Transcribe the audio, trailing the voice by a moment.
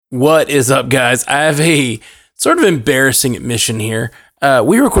What is up, guys? I have a sort of embarrassing admission here.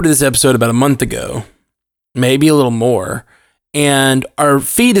 We recorded this episode about a month ago, maybe a little more, and our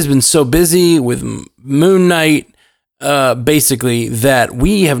feed has been so busy with Moon Knight, basically, that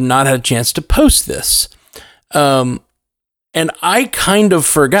we have not had a chance to post this. And I kind of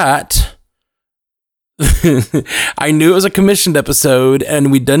forgot. I knew it was a commissioned episode,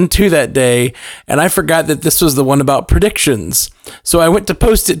 and we'd done 2 that day, and I forgot that this was the one about predictions. So I went to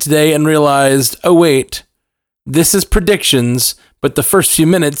post it today and realized, oh wait, this is predictions, but the first few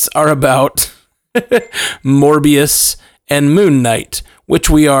minutes are about Morbius and Moon Knight, which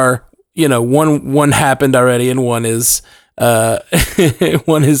we are, one happened already, and one is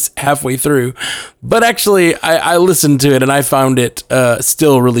halfway through. But actually, I listened to it and I found it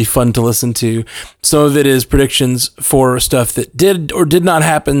still really fun to listen to. Some of it is predictions for stuff that did or did not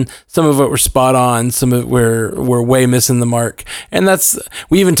happen. Some of it were spot on. Some of it were way missing the mark. And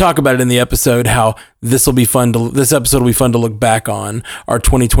we even talk about it in the episode, how this episode will be fun to look back on our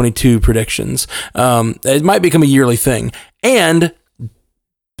 2022 predictions. It might become a yearly thing. And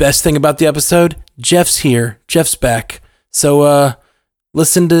best thing about the episode, Jeff's here. Jeff's back. So,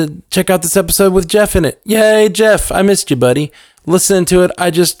 check out this episode with Jeff in it. Yay, Jeff. I missed you, buddy. Listening to it,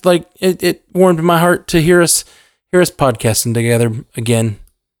 I just it warmed my heart to hear us podcasting together again.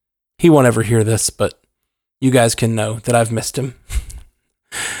 He won't ever hear this, but you guys can know that I've missed him.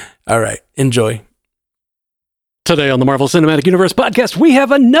 All right. Enjoy. Today on the Marvel Cinematic Universe podcast, we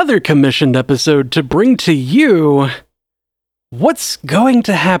have another commissioned episode to bring to you. What's going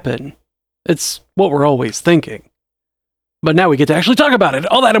to happen? It's what we're always thinking. But now we get to actually talk about it.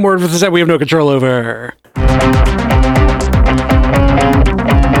 All that and more with that we have no control over.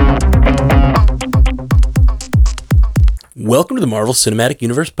 Welcome to the Marvel Cinematic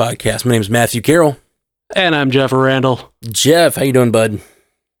Universe podcast. My name is Matthew Carroll. And I'm Jeff Randall. Jeff, how you doing, bud?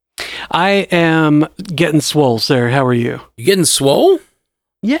 I am getting swole, sir. How are you? You getting swole?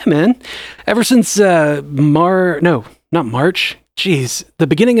 Yeah, man. Ever since not March. Jeez, the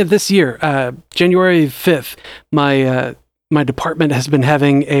beginning of this year, January 5th, my department has been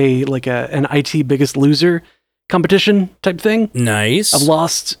having an IT Biggest Loser competition type thing. Nice. I've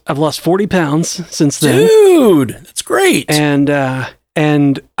lost 40 pounds since then. Dude, that's great. And I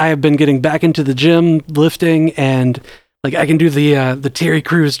have been getting back into the gym, lifting, and I can do the Terry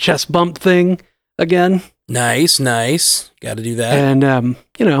Crews chest bump thing again. Nice. Got to do that. And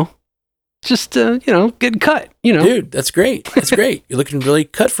just getting cut. Dude, that's great. That's great. You're looking really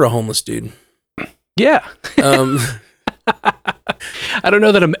cut for a homeless dude. Yeah. I don't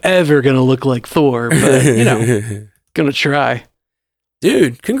know that I'm ever going to look like Thor, but, going to try.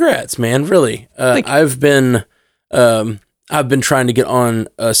 Dude, congrats, man. Really. I've been trying to get on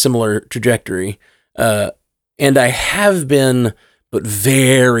a similar trajectory. And I have been, but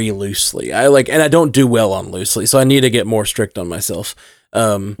very loosely. And I don't do well on loosely, so I need to get more strict on myself.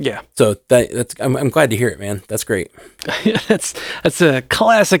 Yeah. So I'm glad to hear it, man. That's great. That's a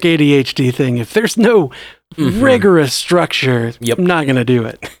classic ADHD thing. If there's no rigorous structure, I'm not going to do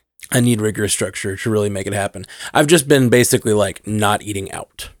it. I need rigorous structure to really make it happen. I've just been basically not eating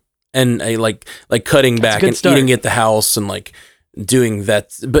out and cutting back and eating at the house and doing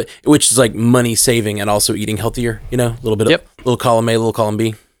that, but which is money saving and also eating healthier, a little bit of little column A, little column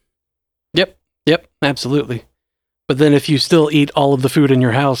B. Yep. Absolutely. But then if you still eat all of the food in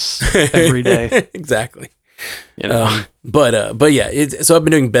your house every day. Exactly. But yeah, so I've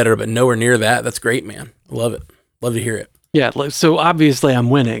been doing better, but nowhere near that. That's great, man. I love it. Love to hear it. Yeah. So obviously I'm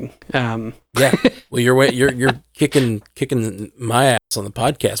winning. Yeah. Well, you're kicking my ass on the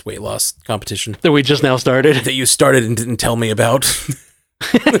podcast weight loss competition that we just now started. That you started and didn't tell me about.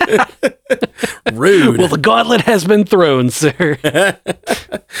 Rude. Well, the gauntlet has been thrown, sir.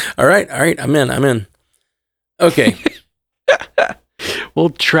 All right. I'm in. Okay.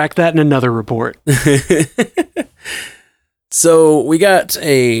 We'll track that in another report. So we got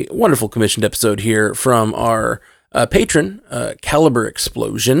a wonderful commissioned episode here from our patron, Caliber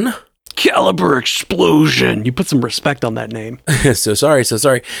Explosion. Caliber Explosion. You put some respect on that name. So sorry.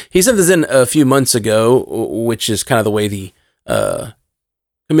 He sent this in a few months ago, which is kind of the way the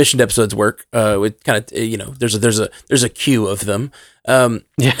commissioned episodes work. With kind of there's a queue of them.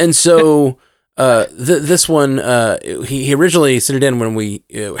 Yeah. And so this one he originally sent it in when we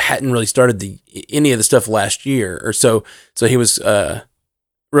hadn't really started any of the stuff last year or so. So he was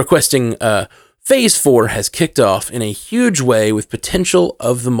requesting Phase 4 has kicked off in a huge way with potential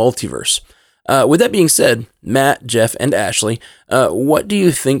of the multiverse. With that being said, Matt, Jeff, and Ashley, what do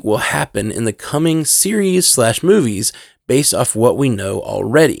you think will happen in the coming series/movies based off what we know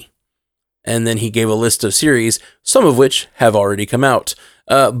already? And then he gave a list of series, some of which have already come out.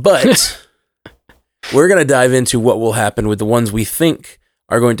 But we're going to dive into what will happen with the ones we think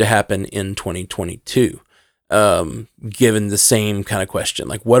are going to happen in 2022. Given the same kind of question,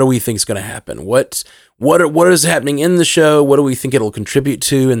 like what do we think is going to happen? What is happening in the show? What do we think it'll contribute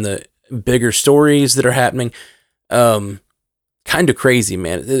to in the bigger stories that are happening? Kind of crazy,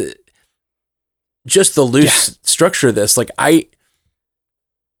 man. Just the loose structure of this, like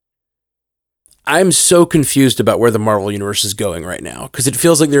I'm so confused about where the Marvel universe is going right now, because it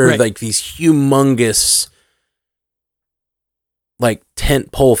feels like there are like these humongous, like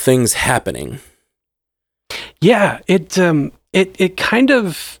tentpole things happening. Yeah, it kind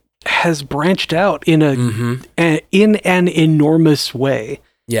of has branched out in in an enormous way.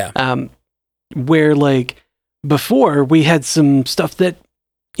 Yeah. Where like before we had some stuff that,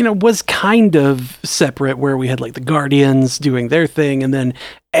 you know, was kind of separate, where we had like the Guardians doing their thing and then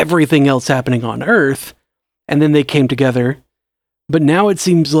everything else happening on Earth, and then they came together. But now it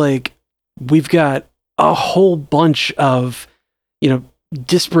seems like we've got a whole bunch of, you know,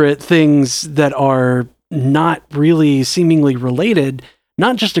 disparate things that are not really seemingly related,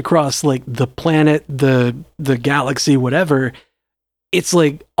 not just across like the planet, the galaxy, whatever. It's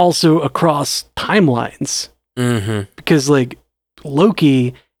like also across timelines. Because like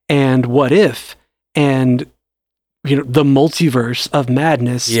Loki and What If and, you know, the multiverse of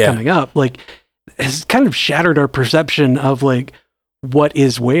madness coming up, like, has kind of shattered our perception of like what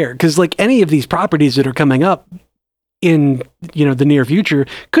is where. Because like any of these properties that are coming up in, you know, the near future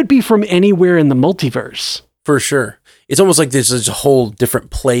could be from anywhere in the multiverse. For sure. It's almost like there's a whole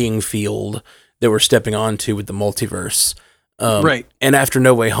different playing field that we're stepping onto with the multiverse. Right. And after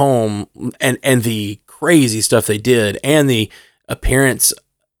No Way Home and the crazy stuff they did, and the apparent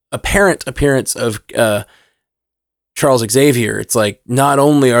appearance of Charles Xavier, it's like not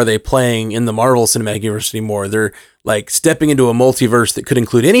only are they playing in the Marvel Cinematic Universe anymore, they're like stepping into a multiverse that could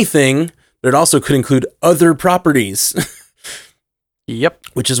include anything, but it also could include other properties. Yep.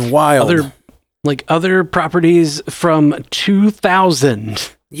 Which is wild. Other properties from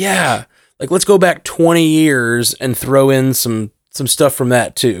 2000. Yeah. Like, let's go back 20 years and throw in some stuff from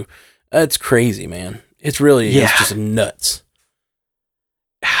that too. That's crazy, man. It's really it's just nuts.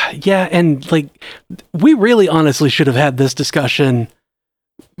 Yeah, and like we really honestly should have had this discussion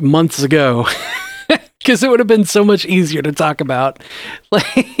months ago, because it would have been so much easier to talk about.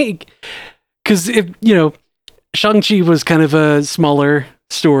 Like, because if, you know, Shang-Chi was kind of a smaller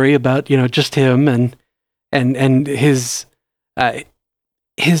story about, you know, just him and his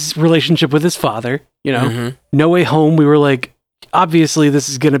relationship with his father, you know. No Way Home, we were like, obviously this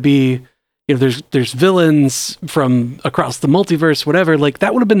is going to be, you know, there's villains from across the multiverse, whatever. Like,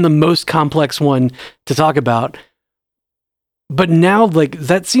 that would have been the most complex one to talk about. But now, like,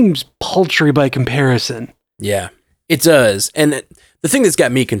 that seems paltry by comparison. Yeah, it does. And the thing that's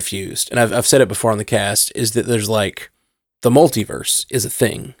got me confused, and I've said it before on the cast, is that there's like, the multiverse is a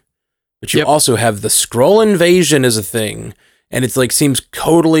thing, but you also have the Skrull invasion is a thing, and it's like seems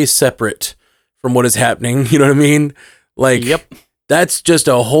totally separate from what is happening. You know what I mean? Like, that's just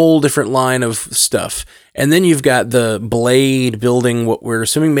a whole different line of stuff. And then you've got the Blade building what we're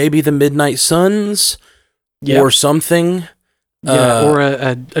assuming maybe the Midnight Suns or something. Yeah, or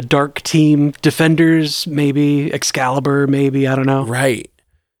a Dark Team Defenders, maybe Excalibur, maybe, I don't know. Right.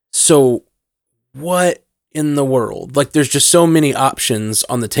 So what in the world? Like, there's just so many options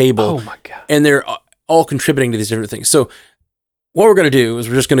on the table. Oh my God. And they're all contributing to these different things. So what we're going to do is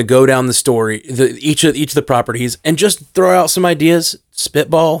we're just going to go down the story, each of the properties, and just throw out some ideas,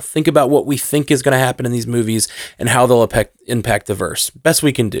 spitball, think about what we think is going to happen in these movies and how they'll impact the verse. Best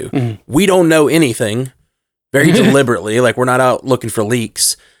we can do. We don't know anything, very deliberately. Like, we're not out looking for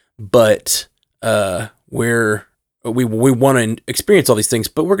leaks, but we want to experience all these things,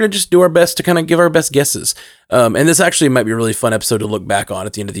 but we're going to just do our best to kind of give our best guesses. And this actually might be a really fun episode to look back on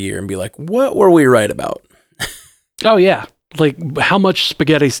at the end of the year and be like, what were we right about? Oh, yeah. Like, how much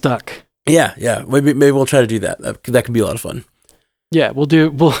spaghetti stuck? Yeah. Maybe we'll try to do that. That could be a lot of fun. Yeah, we'll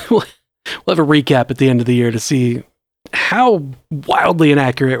have a recap at the end of the year to see how wildly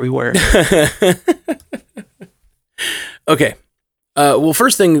inaccurate we were. Okay. Well,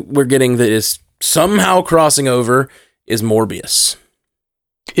 first thing we're getting that is somehow crossing over is Morbius.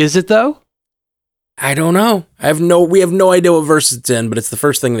 Is it though? I don't know. We have no idea what verse it's in, but it's the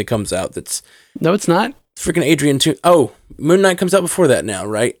first thing that comes out. No, it's not. Freaking Adrian too. Oh, Moon Knight comes out before that now,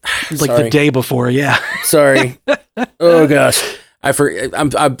 right? Like the day before, yeah. Sorry. Oh gosh, I forget.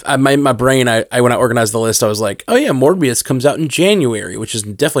 My brain. When I organized the list, I was like, oh yeah, Morbius comes out in January, which is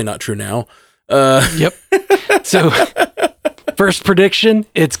definitely not true now. Yep. So, first prediction: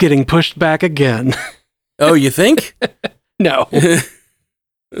 it's getting pushed back again. Oh, you think? No.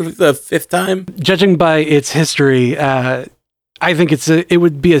 The fifth time? Judging by its history, I think it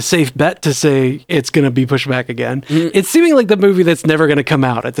would be a safe bet to say it's going to be pushed back again. It's seeming like the movie that's never going to come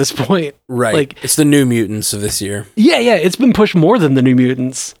out at this point. Right. Like, it's the New Mutants of this year. Yeah, it's been pushed more than the New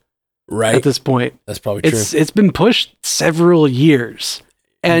Mutants. Right. At this point. That's probably true. It's been pushed several years.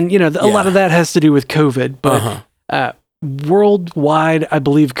 And, a lot of that has to do with COVID. But worldwide, I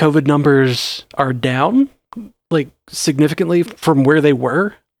believe COVID numbers are down, like, significantly from where they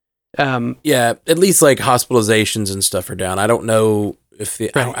were. Yeah, at least like hospitalizations and stuff are down. I don't know if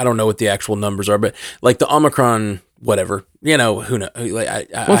I don't know what the actual numbers are, but like the Omicron, whatever, who knows? Like,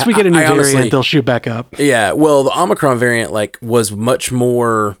 once we get a new variant, they'll shoot back up. Yeah, well, the Omicron variant like was much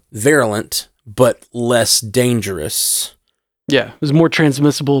more virulent, but less dangerous. Yeah, it was more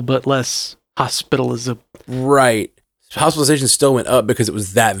transmissible, but less hospitalizable. Right. Hospitalization still went up because it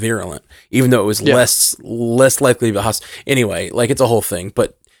was that virulent, even though it was less likely to Anyway, like it's a whole thing,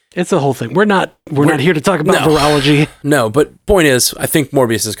 but it's a whole thing. We're not here to talk about virology. No, but point is, I think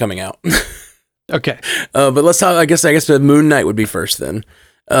Morbius is coming out. Okay. But let's talk. I guess the Moon Knight would be first then.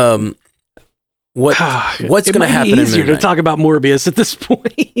 What's going to happen? It's easier to talk about Morbius at this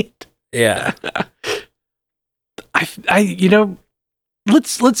point. Yeah. Let's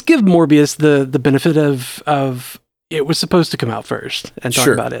give Morbius the benefit of it was supposed to come out first and talk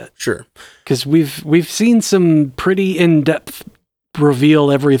about it. Sure. Because we've seen some pretty in-depth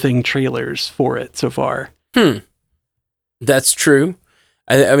reveal everything trailers for it so far. That's true.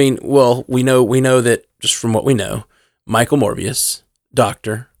 I mean, well, we know that just from what we know, Michael Morbius,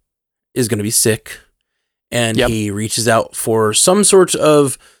 Doctor, is going to be sick, and he reaches out for some sort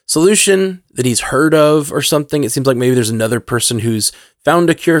of solution that he's heard of or something. It seems like maybe there's another person who's found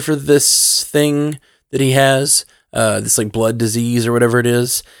a cure for this thing that he has, this like blood disease or whatever it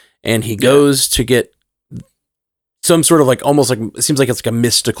is, and he goes to get some sort of like almost like it seems like it's like a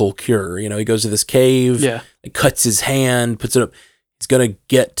mystical cure. He goes to this cave, cuts his hand, puts it up. He's gonna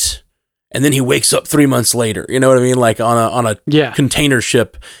get, and then he wakes up 3 months later. You know what I mean? Like on a container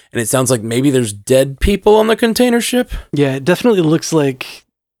ship, and it sounds like maybe there's dead people on the container ship. Yeah, it definitely looks like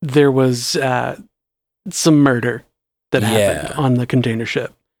there was some murder that happened on the container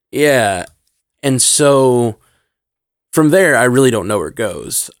ship. Yeah, and so from there, I really don't know where it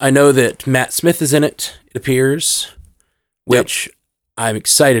goes. I know that Matt Smith is in it. It appears, which I'm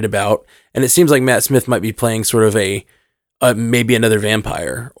excited about, and it seems like Matt Smith might be playing sort of a maybe another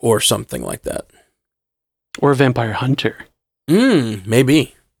vampire or something like that, or a vampire hunter.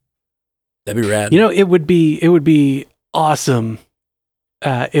 Maybe that'd be rad. It would be awesome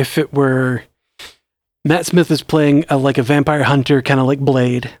if it were Matt Smith is playing a vampire hunter, kind of like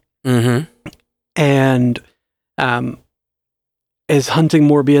Blade, and is hunting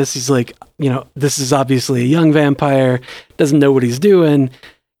Morbius. He's like, this is obviously a young vampire, doesn't know what he's doing,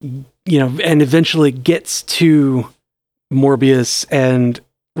 and eventually gets to Morbius and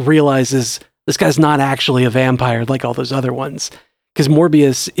realizes this guy's not actually a vampire like all those other ones. Because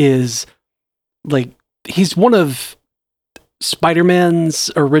Morbius is like, he's one of Spider-Man's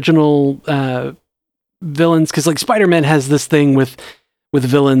original villains. Because like Spider-Man has this thing with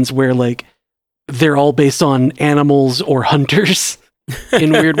villains where like they're all based on animals or hunters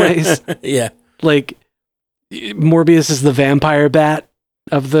in weird ways. Yeah. Like Morbius is the vampire bat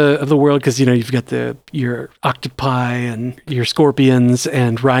of the world, because you've got your octopi and your scorpions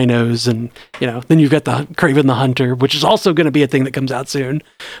and rhinos, and then you've got the Kraven the Hunter, which is also going to be a thing that comes out soon.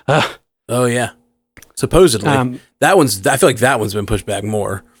 Oh yeah, supposedly I feel like that one's been pushed back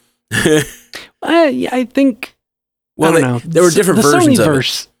more. I think. Well, I don't know. There were different versions of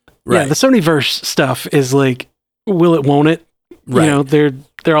it. Right. Yeah, the Sonyverse stuff is like, will it, won't it? Right.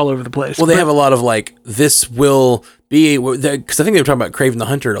 They're all over the place. Well, they have a lot of like, this will be, because I think they were talking about Kraven the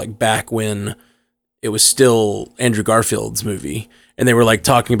Hunter like back when it was still Andrew Garfield's movie, and they were like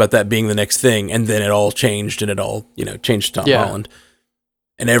talking about that being the next thing, and then it all changed, and it all changed to Tom Holland.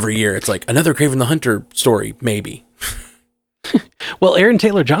 And every year it's like another Kraven the Hunter story, maybe. Well, Aaron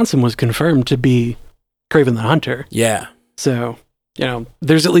Taylor Johnson was confirmed to be Kraven the Hunter. Yeah. So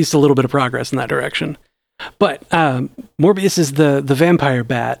there's at least a little bit of progress in that direction. But Morbius is the vampire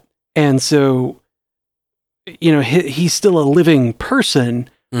bat, and so he's still a living person,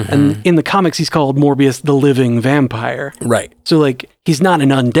 and in the comics he's called Morbius the Living Vampire. Right. So like he's not an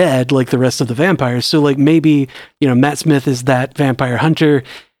undead like the rest of the vampires. So like maybe Matt Smith is that vampire hunter,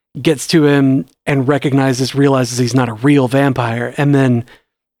 gets to him and realizes he's not a real vampire, and then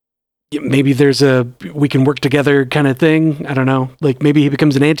maybe there's we can work together kind of thing. I don't know. Like maybe he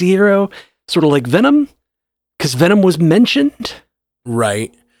becomes an anti-hero, sort of like Venom. Because Venom was mentioned.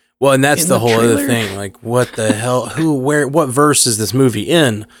 Right. Well, and that's in the whole other trailer? thing. Like, what the hell? What verse is this movie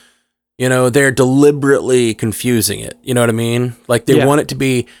in? You know, they're deliberately confusing it. You know what I mean? Like, they want it to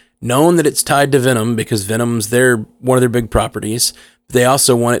be known that it's tied to Venom because Venom's one of their big properties. They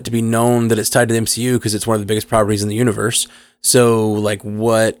also want it to be known that it's tied to the MCU because it's one of the biggest properties in the universe. So, like,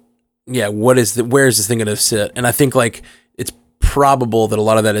 where is this thing going to sit? And I think, like, it's probable that a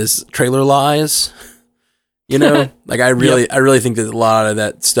lot of that is trailer lies. You know, like, I really think that a lot of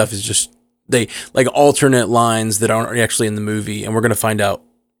that stuff is just like alternate lines that aren't actually in the movie, and we're going to find out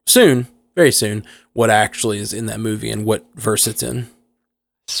soon, very soon, what actually is in that movie and what verse it's in.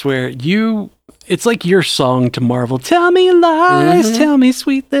 Swear, it's like your song to Marvel. Tell me lies, tell me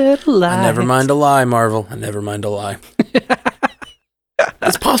sweet little lies. I never mind a lie, Marvel. I never mind a lie.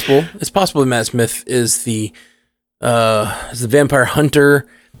 It's possible. It's possible that Matt Smith is the vampire hunter.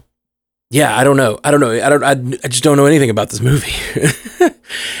 Yeah, I don't know. I just don't know anything about this movie.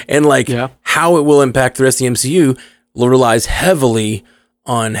 And like how it will impact the rest of the MCU relies heavily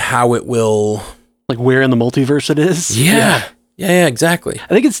on how it will, like, where in the multiverse it is. Yeah, exactly. I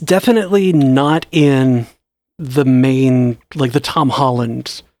think it's definitely not in the main, like, the Tom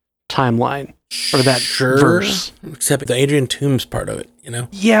Holland timeline or that verse. Except the Adrian Toomes part of it, you know?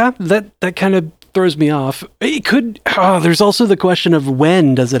 Yeah, that kind of throws me off. It could. There's also the question of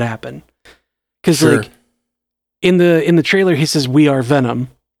when does it happen? Because like in the trailer he says we are Venom,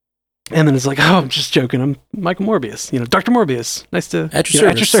 and then it's like, oh, I'm just joking. I'm Michael Morbius. You know, Dr. Morbius. Nice to at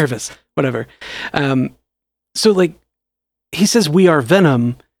your service. Whatever. So like he says we are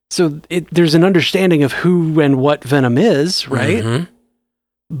Venom. So there's an understanding of who and what Venom is, right? Mm-hmm.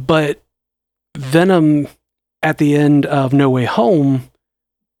 But Venom at the end of No Way Home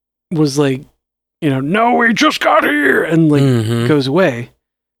was like, you know, no, we just got here, and like goes away,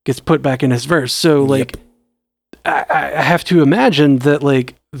 gets put back in his verse. So like, I have to imagine that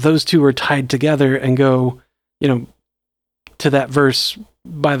like those two are tied together and go, you know, to that verse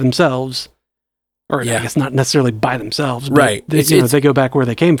by themselves, or I guess not necessarily by themselves, but right? They go back where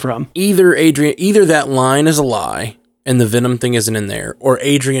they came from. Either that line is a lie and the Venom thing isn't in there, or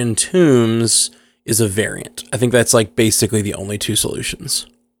Adrian Toomes is a variant. I think that's like basically the only two solutions.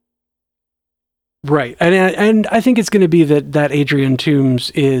 Right. And I think it's going to be that Adrian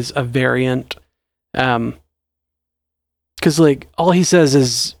Toomes is a variant. Because like all he says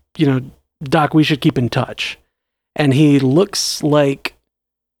is, you know, Doc, we should keep in touch. And he looks like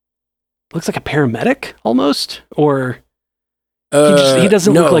a paramedic almost, or he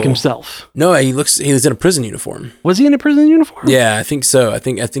doesn't look like himself. No, he was in a prison uniform. Was he in a prison uniform? Yeah, I think so. I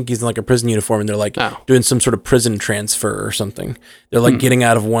think he's in like a prison uniform, and they're like doing some sort of prison transfer or something. They're like getting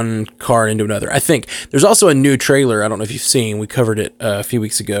out of one car into another. I think there's also a new trailer. I don't know if you've seen. We covered it a few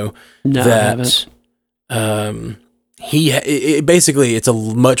weeks ago. No, I haven't. Basically it's a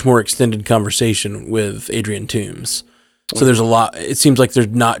much more extended conversation with Adrian Toomes. So there's a lot. It seems like they're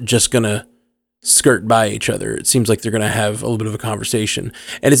not just gonna skirt by each other. It seems like they're going to have a little bit of a conversation.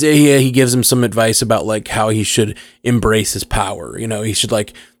 And he gives him some advice about like how he should embrace his power. You know, he should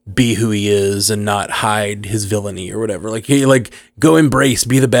like be who he is and not hide his villainy or whatever. Like he like go embrace,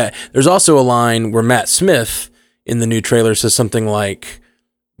 be the bad. There's also a line where Matt Smith in the new trailer says something like,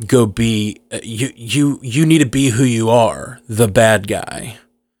 go be, you need to be who you are, the bad guy.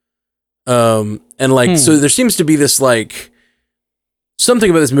 And like, so there seems to be this like,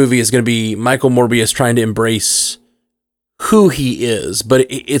 something about this movie is going to be Michael Morbius trying to embrace who he is, but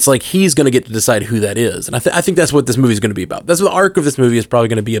it's like he's going to get to decide who that is. And I think that's what this movie is going to be about. That's what the arc of this movie is probably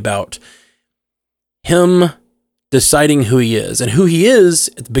going to be about. Him deciding who he is. And who he is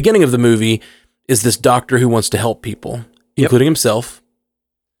at the beginning of the movie is this doctor who wants to help people, including himself.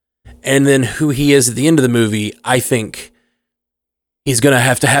 And then who he is at the end of the movie, I think he's going to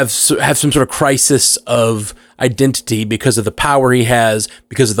have some sort of crisis of identity because of the power he has,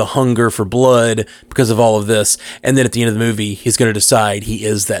 because of the hunger for blood, because of all of this. And then at the end of the movie, he's going to decide he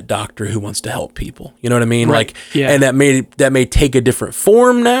is that doctor who wants to help people. You know what I mean? Right. And that may take a different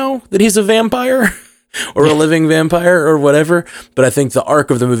form now that he's a vampire or a living vampire or whatever. But I think the arc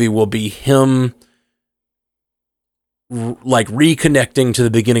of the movie will be him like reconnecting to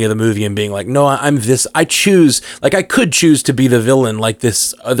the beginning of the movie and being like, no, I'm this, I choose, like I could choose to be the villain like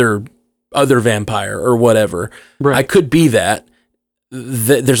this other vampire or whatever. Right. I could be that.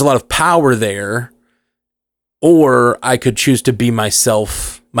 There's a lot of power there. Or I could choose to be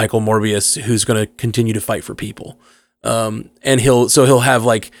myself, Michael Morbius, who's going to continue to fight for people. And he'll have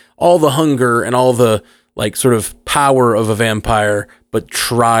like all the hunger and all the like sort of power of a vampire, but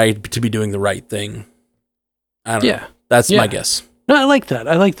try to be doing the right thing. I don't know. That's my guess. No, I like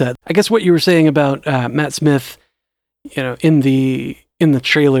that. I guess what you were saying about Matt Smith, you know, in the in the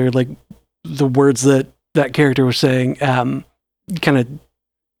trailer, like the words that character was saying, kind of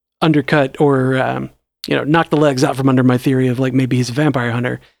undercut or, knock the legs out from under my theory of like maybe he's a vampire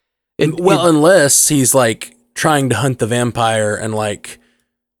hunter. Unless he's like trying to hunt the vampire and like,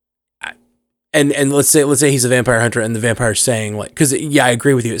 and let's say he's a vampire hunter and the vampire's saying like, because I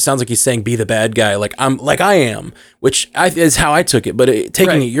agree with you. It sounds like he's saying be the bad guy, like I am, which is how I took it. But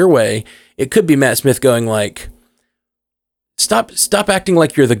taking it your way, it could be Matt Smith going like, stop acting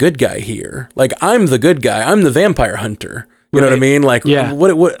like you're the good guy here. Like I'm the good guy. I'm the vampire hunter. You know what I mean? Like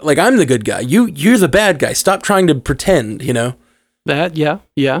what? Like I'm the good guy. You're the bad guy. Stop trying to pretend. You know that? Yeah.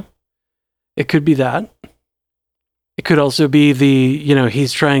 It could be that. It could also be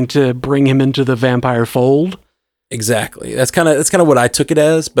he's trying to bring him into the vampire fold. Exactly. That's kind of what I took it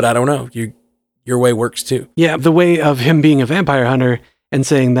as, but I don't know. Your way works too. Yeah, the way of him being a vampire hunter and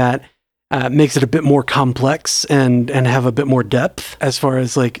saying that makes it a bit more complex and have a bit more depth as far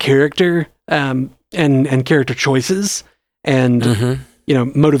as like character and character choices and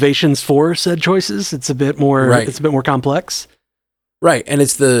motivations for said choices. It's a bit more. It's a bit more complex. Right, and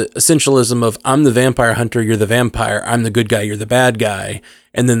it's the essentialism of I'm the vampire hunter, you're the vampire, I'm the good guy, you're the bad guy,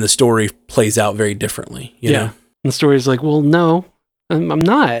 and then the story plays out very differently, you know? And the story's like, well, no, I'm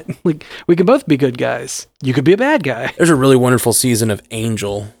not. Like, we can both be good guys. You could be a bad guy. There's a really wonderful season of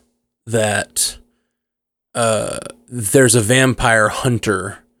Angel that there's a vampire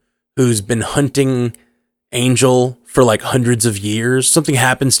hunter who's been hunting Angel for like hundreds of years. Something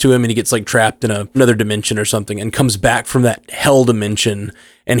happens to him and he gets like trapped in another dimension or something and comes back from that hell dimension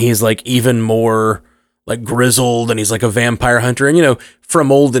and he's like even more like grizzled and he's like a vampire hunter. And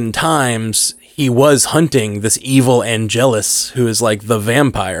from olden times he was hunting this evil Angelus who is like the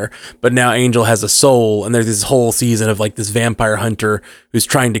vampire, but now Angel has a soul and there's this whole season of like this vampire hunter who's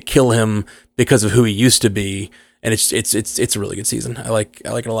trying to kill him because of who he used to be. And it's a really good season. I like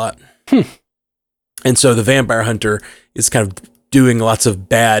it a lot. And so the vampire hunter is kind of doing lots of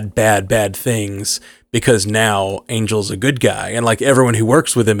bad things because now Angel's a good guy. And like everyone who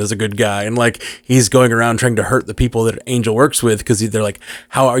works with him is a good guy. And like he's going around trying to hurt the people that Angel works with because they're like,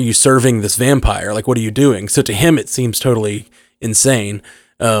 how are you serving this vampire? Like, what are you doing? So to him, it seems totally insane.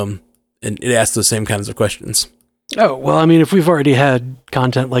 And it asks those same kinds of questions. Oh, well, I mean, if we've already had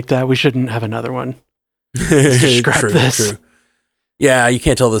content like that, we shouldn't have another one. True. Yeah, you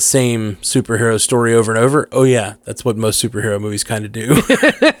can't tell the same superhero story over and over. Oh yeah, that's what most superhero movies kind of do.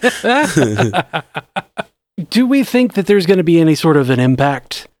 Do we think that there's going to be any sort of an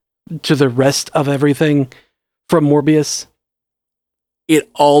impact to the rest of everything from Morbius?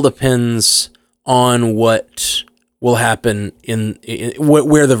 It all depends on what will happen in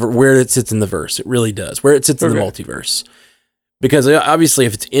where it sits in the verse. It really does. Where it sits in the multiverse. Because obviously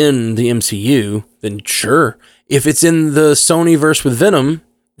if it's in the MCU, then sure. If it's in the Sony verse with Venom,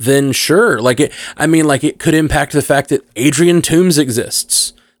 then sure. It could impact the fact that Adrian Toomes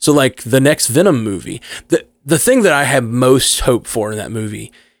exists. So like the next Venom movie, the thing that I have most hope for in that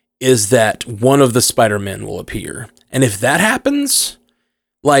movie is that one of the Spider-Men will appear. And if that happens,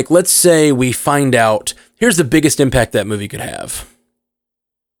 like let's say we find out, here's the biggest impact that movie could have.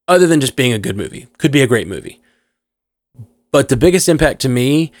 Other than just being a good movie. Could be a great movie. But the biggest impact to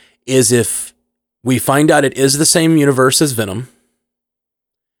me is if we find out it is the same universe as Venom,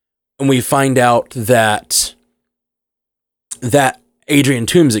 and we find out that Adrian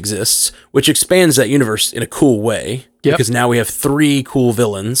Toomes exists, which expands that universe in a cool way, because now we have 3 cool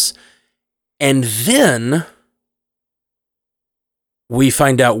villains, and then we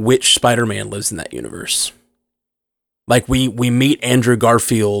find out which Spider-Man lives in that universe. Like we meet Andrew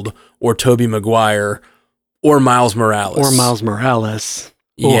Garfield or Tobey Maguire or Miles Morales.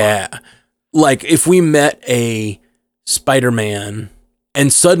 Yeah. Like if we met a Spider-Man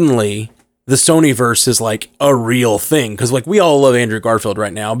and suddenly the Sonyverse is like a real thing. Cause like we all love Andrew Garfield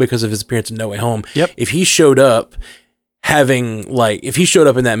right now because of his appearance in No Way Home. Yep. If he showed up in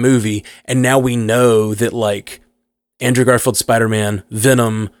that movie and now we know that like Andrew Garfield, Spider-Man,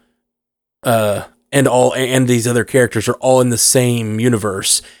 Venom, and these other characters are all in the same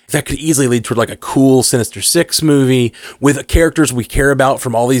universe. That could easily lead toward like a cool Sinister Six movie with characters we care about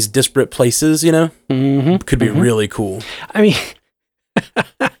from all these disparate places, you know? Mm-hmm. Could be really cool. I mean,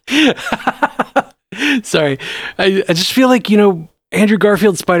 sorry. I just feel like, Andrew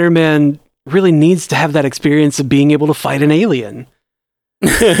Garfield Spider-Man really needs to have that experience of being able to fight an alien.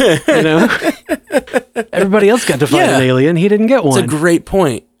 Everybody else got to fight an alien. He didn't get one. It's a great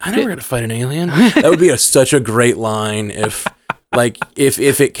point. I never got to fight an alien. That would be such a great line if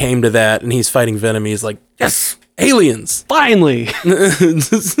it came to that and he's fighting Venom. He's like, yes, aliens. Finally.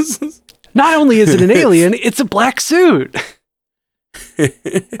 Not only is it an alien, it's a black suit.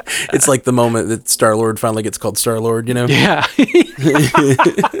 It's like the moment that Star-Lord finally gets called Star-Lord, you know? Yeah.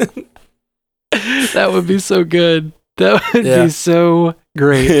 That would be so good. That would be so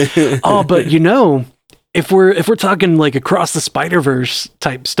great. Oh, but if we're talking like across the Spider-Verse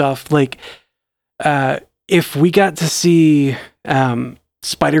type stuff, like if we got to see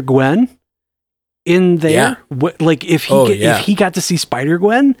Spider-Gwen in there, if he got to see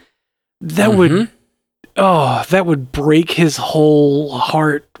Spider-Gwen, that would break his whole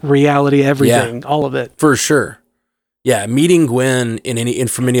heart, reality, everything, all of it. For sure. Yeah, meeting Gwen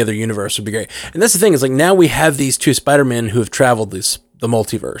from any other universe would be great. And that's the thing, is like now we have these two Spider-Men who have traveled the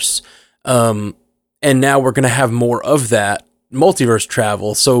multiverse. And now we're going to have more of that multiverse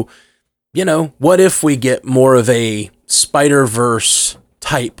travel. So, what if we get more of a Spider-Verse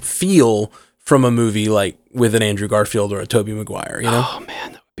type feel from a movie like with an Andrew Garfield or a Tobey Maguire, Oh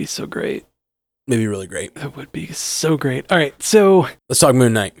man, that would be so great. Maybe really great. That would be so great. All right, so let's talk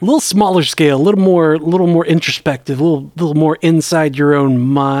Moon Knight. A little smaller scale, a little more introspective, a little more inside your own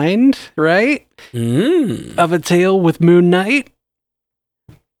mind, right? Of a tale with Moon Knight.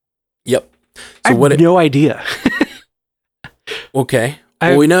 Yep. So I have no idea. Okay.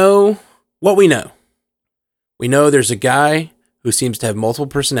 Well, we know what we know. We know there's a guy who seems to have multiple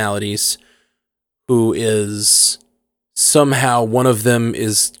personalities, who is somehow one of them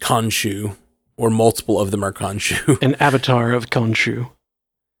is Khonshu, or multiple of them are Khonshu. An avatar of Khonshu.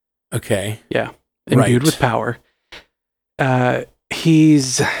 Okay. Yeah. Imbued with power.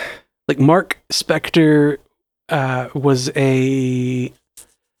 He's like Mark Spector was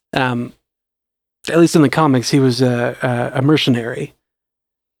at least in the comics, he was a mercenary.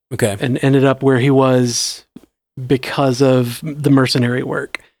 Okay. And ended up where he was because of the mercenary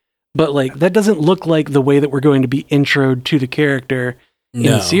work. But like that doesn't look like the way that we're going to be introed to the character in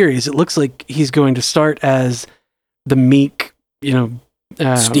the series. It looks like he's going to start as the meek, Steven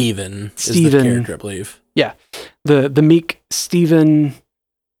is the character, I believe. Yeah. The meek Steven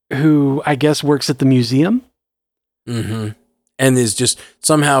who I guess works at the museum. Mm-hmm. And is just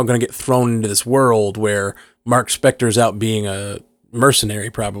somehow going to get thrown into this world where Mark Spector's out being a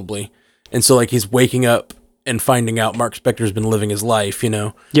mercenary, probably. And so, like, he's waking up and finding out Mark Spector's been living his life,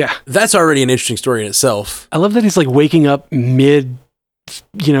 Yeah. That's already an interesting story in itself. I love that he's, like, waking up mid,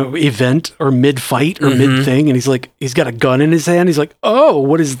 event or mid-fight or mid-thing, and he's got a gun in his hand. He's like, oh,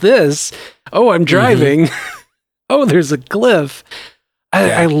 what is this? Oh, I'm driving. Oh, there's a cliff.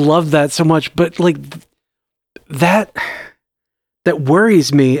 I love that so much, but, like, that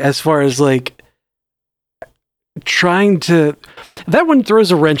worries me as far as like that one throws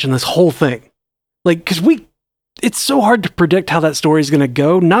a wrench in this whole thing. Like, cause it's so hard to predict how that story is going to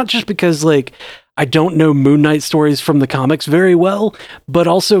go. Not just because like, I don't know Moon Knight stories from the comics very well, but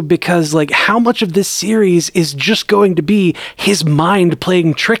also because like how much of this series is just going to be his mind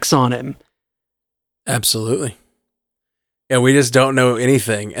playing tricks on him. Absolutely. Yeah. We just don't know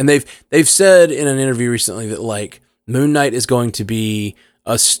anything. And they've said in an interview recently that like, Moon Knight is going to be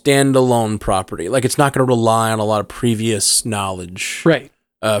a standalone property. Like, it's not going to rely on a lot of previous knowledge right.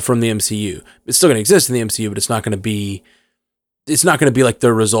 From the MCU. It's still going to exist in the MCU, but it's not going to be like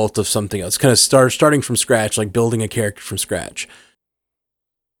the result of something else. It's kind of starting from scratch, like building a character from scratch.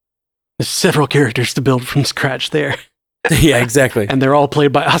 There's several characters to build from scratch there. Yeah, exactly. And they're all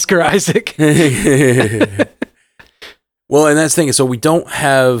played by Oscar Isaac. Well, and that's the thing. So I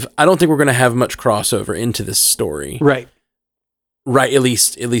don't think we're going to have much crossover into this story. Right. Right. At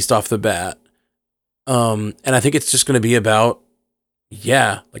least off the bat. And I think it's just going to be about,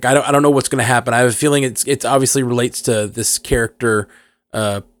 like, I don't know what's going to happen. I have a feeling it's obviously relates to this character,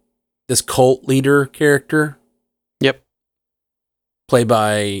 this cult leader character. Yep. Played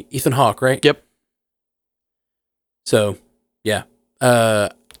by Ethan Hawke, right? Yep. So, yeah.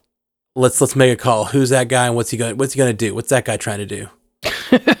 Let's make a call. Who's that guy and what's he going to do? What's that guy trying to do?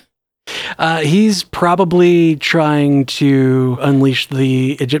 He's probably trying to unleash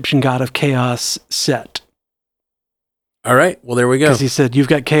the Egyptian god of chaos, Set. All right. Well, there we go. Because he said, you've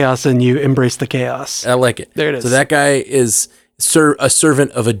got chaos and you embrace the chaos. I like it. There it is. So that guy is a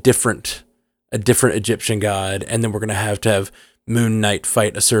servant of a different Egyptian god, and then we're going to have Moon Knight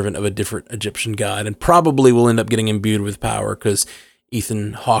fight a servant of a different Egyptian god, and probably will end up getting imbued with power because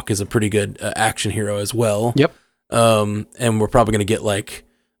Ethan Hawke is a pretty good action hero as well. Yep. And we're probably going to get like,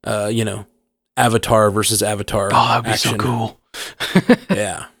 Avatar versus Avatar. Oh, that'd be action. so cool.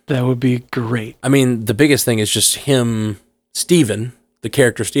 Yeah. That would be great. I mean, the biggest thing is just him, Steven, the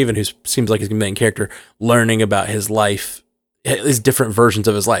character Steven, who seems like his main character, learning about his life, his different versions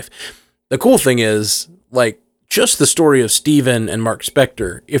of his life. The cool thing is, like, just the story of Steven and Mark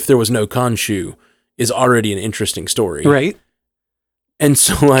Spector, if there was no Khonshu, is already an interesting story. Right. And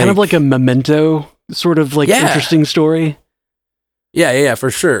so like kind of like a Memento sort of like interesting story. Yeah,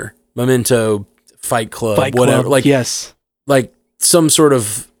 for sure. Memento, Fight Club, whatever. Like yes. Like some sort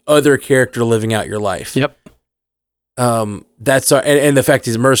of other character living out your life. Yep. That's and the fact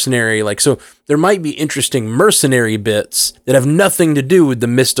he's mercenary, like, so there might be interesting mercenary bits that have nothing to do with the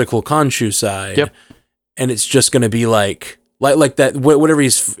mystical Khonshu side. Yep. And it's just going to be like that, whatever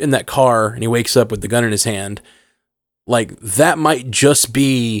he's in that car and he wakes up with the gun in his hand, like that might just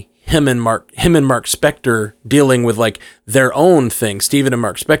be him and Mark Spector dealing with like their own thing, Steven and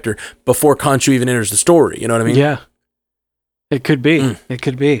Mark Spector, before Khonshu even enters the story. You know what I mean? Yeah. It could be. It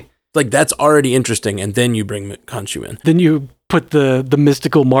could be. Like that's already interesting, and then you bring Khonshu in. Then you put the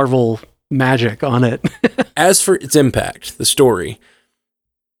mystical Marvel magic on it. As for its impact, the story,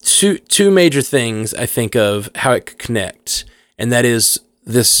 two major things I think of how it could connect, and that is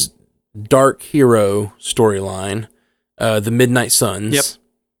this dark hero storyline, the Midnight Suns. Yep.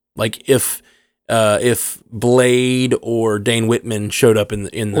 Like if Blade or Dane Whitman showed up in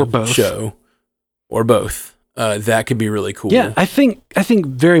the show, or both. That could be really cool. Yeah, I think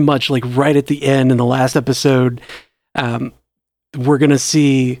very much like right at the end in the last episode, we're gonna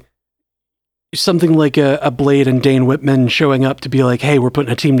see something like a Blade and Dane Whitman showing up to be like, hey, we're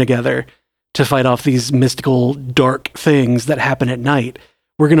putting a team together to fight off these mystical dark things that happen at night.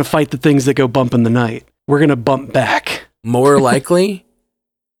 We're gonna fight the things that go bump in the night. We're gonna bump back. More likely,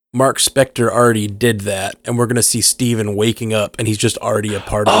 Mark Spector already did that, and we're going to see Steven waking up, and he's just already a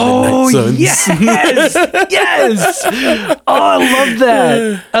part of the Midnight Suns. Yes! Yes! Oh, I love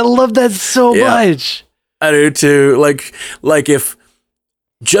that. I love that so much. I do too. Like if,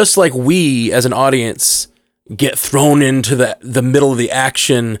 just like we as an audience get thrown into the middle of the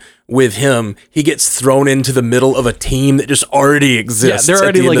action with him, he gets thrown into the middle of a team that just already exists. Yeah, they're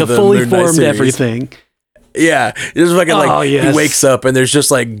already like a fully formed everything. Yeah, it's fucking he wakes up and there's just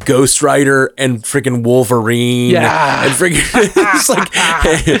like Ghost Rider and freaking Wolverine. Yeah, and freaking it's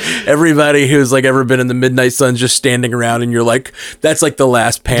like everybody who's like ever been in the Midnight Suns just standing around, and you're like, that's like the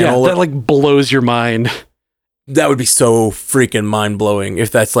last panel. Yeah, that like blows your mind. That would be so freaking mind blowing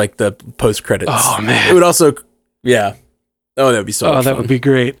if that's like the post credits. Oh man, it would also, yeah. Oh, that would be so. Oh, that would be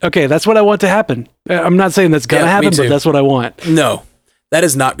great. Okay, that's what I want to happen. I'm not saying that's gonna happen, but that's what I want. No. That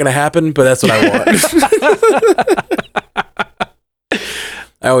is not going to happen, but that's what I want.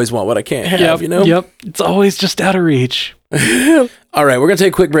 I always want what I can't have, you know? Yep. It's always just out of reach. All right, we're going to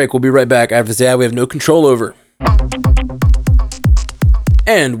take a quick break. We'll be right back after this ad we have no control over.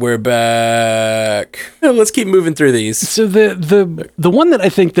 And we're back. Let's keep moving through these. So the one that I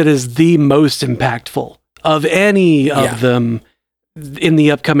think that is the most impactful of any of them in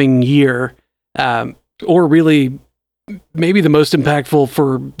the upcoming year, or really maybe the most impactful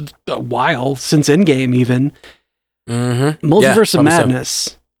for a while, since Endgame even, Multiverse of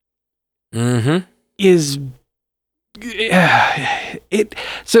Madness is it.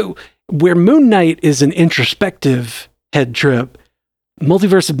 So where Moon Knight is an introspective head trip,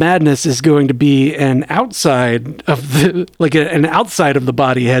 Multiverse of Madness is going to be an outside of the an outside of the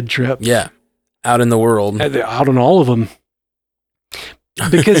body head trip. Yeah, out in the world, out on all of them.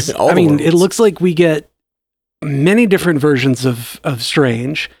 Because I mean, it looks like we get many different versions of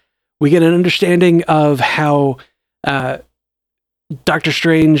Strange. We get an understanding of how Doctor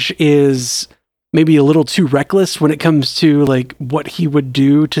Strange is maybe a little too reckless when it comes to like what he would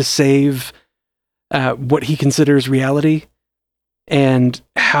do to save what he considers reality, and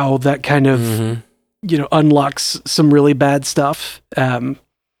how that kind of unlocks some really bad stuff, and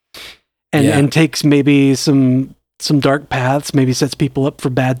takes maybe some dark paths, maybe sets people up for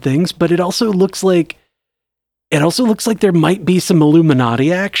bad things. But it also looks like there might be some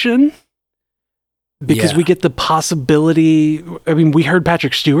Illuminati action, because we get the possibility. I mean, we heard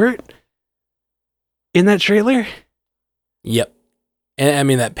Patrick Stewart in that trailer. Yep. And I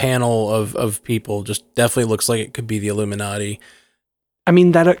mean, that panel of people just definitely looks like it could be the Illuminati. I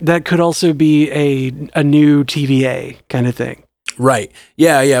mean, that could also be a new TVA kind of thing. Right.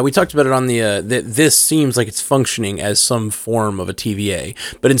 Yeah. We talked about it on the, this seems like it's functioning as some form of a TVA,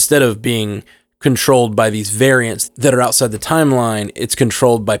 but instead of being controlled by these variants that are outside the timeline, it's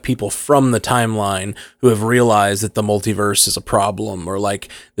controlled by people from the timeline who have realized that the multiverse is a problem, or like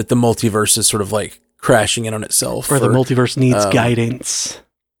that the multiverse is sort of like crashing in on itself, or the multiverse needs guidance.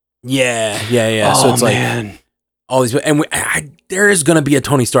 Yeah. Oh, so it's man. like all these, and there is going to be a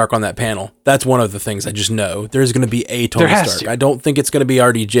Tony Stark on that panel. That's one of the things I just know. There's going to be a Tony Stark. I don't think it's going to be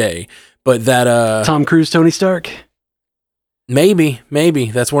RDJ, but that Tom Cruise Tony Stark. Maybe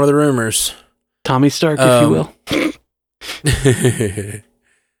that's one of the rumors. Tommy Stark, if you will.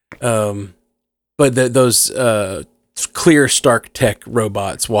 But those clear Stark tech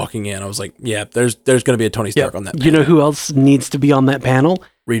robots walking in. I was like, yeah, there's going to be a Tony Stark on that panel. You know who else needs to be on that panel?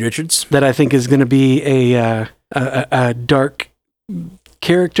 Reed Richards. That I think is going to be a dark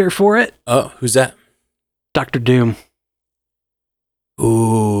character for it. Oh, who's that? Dr. Doom.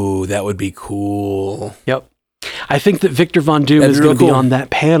 Ooh, that would be cool. Yep. I think that Victor Von Doom is going to be on that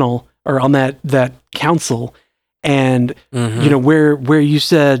panel or on that council. And, you know, where you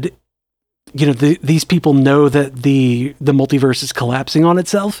said, you know, these people know that the multiverse is collapsing on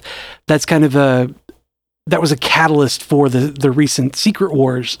itself. That's kind of that was a catalyst for the recent Secret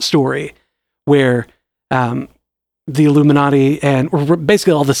Wars story where, the Illuminati or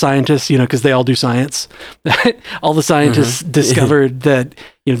basically all the scientists, you know, because they all do science, all the scientists discovered that,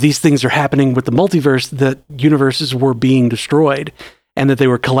 you know, these things are happening with the multiverse, that universes were being destroyed and that they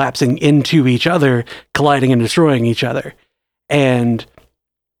were collapsing into each other, colliding and destroying each other. And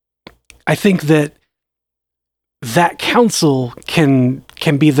I think that council can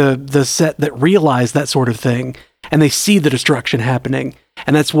be the set that realize that sort of thing, and they see the destruction happening.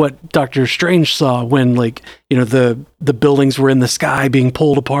 And that's what Doctor Strange saw when, like, you know, the buildings were in the sky being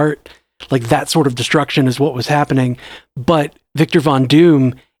pulled apart. Like, that sort of destruction is what was happening. But Victor Von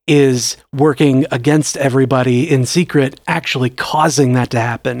Doom is working against everybody in secret, actually causing that to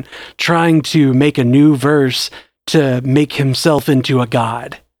happen, trying to make a new verse to make himself into a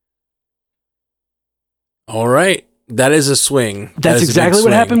god. All right. That is a swing. That's exactly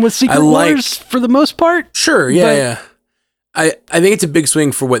what happened with Secret Wars for the most part. Sure, yeah. I think it's a big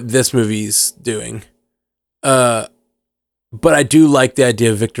swing for what this movie's doing. But I do like the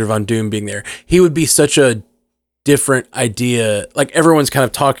idea of Victor Von Doom being there. He would be such a different idea. Like, everyone's kind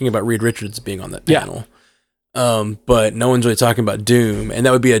of talking about Reed Richards being on that panel. But no one's really talking about Doom, and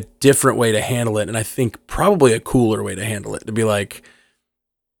that would be a different way to handle it, and I think probably a cooler way to handle it, to be like,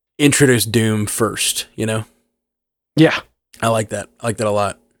 introduce Doom first, you know? Yeah. I like that. I like that a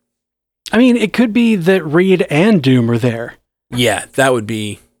lot. I mean, it could be that Reed and Doom are there. Yeah, that would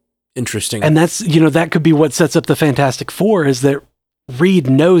be interesting. And that's, you know, that could be what sets up the Fantastic Four, is that Reed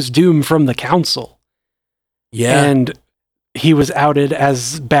knows Doom from the council. Yeah. And he was outed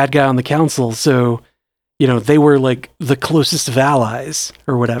as bad guy on the council, so, you know, they were like the closest of allies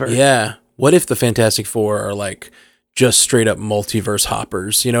or whatever. Yeah. What if the Fantastic Four are like just straight up multiverse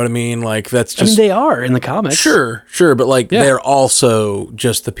hoppers? You know what I mean? Like, that's just... I mean, they are in the comics. Sure, but like, they're also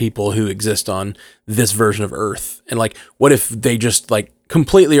just the people who exist on this version of Earth. And like, what if they just like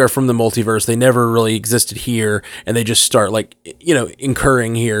completely are from the multiverse? They never really existed here, and they just start like, you know,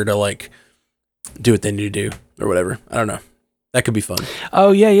 incurring here to like do what they need to do or whatever. I don't know. That could be fun.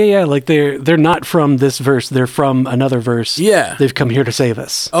 Oh yeah. Like, they're not from this verse. They're from another verse. Yeah. They've come here to save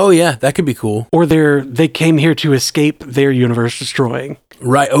us. Oh yeah, that could be cool. Or they came here to escape their universe destroying.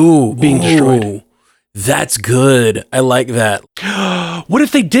 Right. Oh, being destroyed. That's good. I like that. What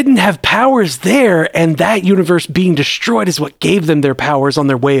if they didn't have powers there, and that universe being destroyed is what gave them their powers on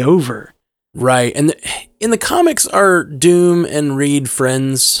their way over? Right. And in the comics, are Doom and Reed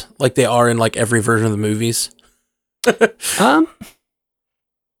friends like they are in like every version of the movies? I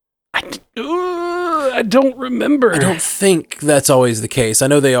don't remember. I don't think that's always the case. I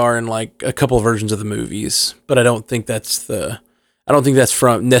know they are in like a couple of versions of the movies, but I don't think that's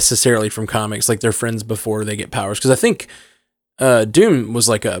from necessarily from comics. Like, they're friends before they get powers. Because I think Doom was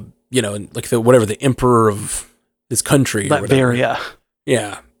like a, you know, like the emperor of this country. Latveria.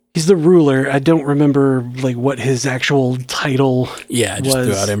 Yeah. He's the ruler. I don't remember like what his actual title was. Just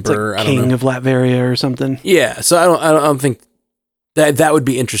God Emperor. Like King of Latveria or something. Yeah, so I don't think that would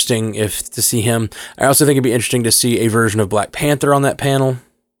be interesting to see him. I also think it'd be interesting to see a version of Black Panther on that panel.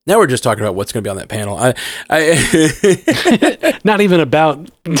 Now we're just talking about what's going to be on that panel. Not even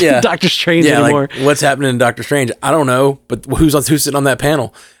about Doctor Strange anymore. Like, what's happening in Doctor Strange? I don't know, but who's sitting on that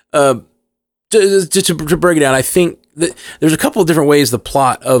panel? Just to break it down, I think that there's a couple of different ways the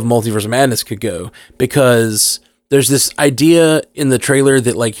plot of Multiverse of Madness could go, because there's this idea in the trailer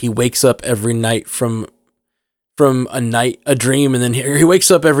that like he wakes up every night from a dream, and then he wakes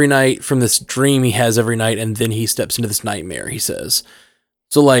up every night from this dream he has every night, and then he steps into this nightmare, he says.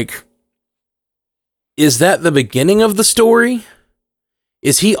 So like, is that the beginning of the story?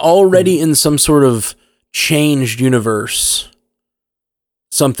 Is he already in some sort of changed universe?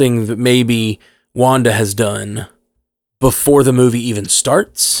 Something that maybe Wanda has done before the movie even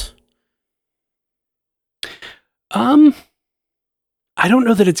starts? I don't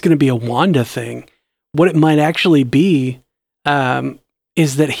know that it's going to be a Wanda thing. What it might actually be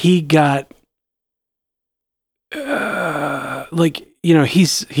is that he got like, you know,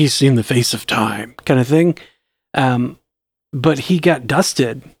 he's seen the face of time kind of thing. But he got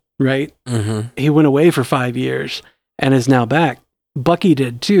dusted, right? Mm-hmm. He went away for 5 years. and is now back. Bucky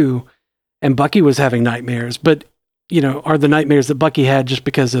did too, and Bucky was having nightmares, but are the nightmares that Bucky had just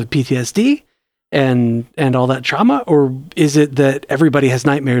because of PTSD and all that trauma, or is it that everybody has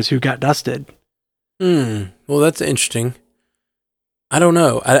nightmares who got dusted? Well, that's interesting. I don't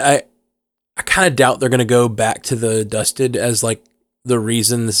know. I kind of doubt they're going to go back to the dusted as like the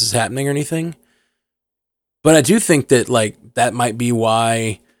reason this is happening or anything. But I do think that like that might be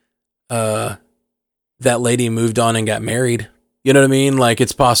why that lady moved on and got married. You know what I mean? Like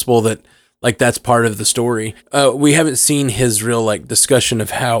it's possible that like that's part of the story. We haven't seen his real like discussion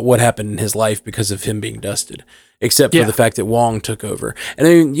of what happened in his life because of him being dusted, except for the fact that Wong took over. And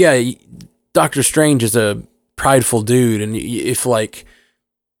I mean, Doctor Strange is a prideful dude, and if like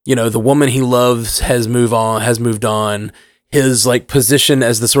the woman he loves has moved on, his like position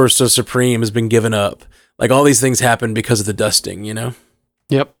as the Sorcerer Supreme has been given up. Like all these things happen because of the dusting.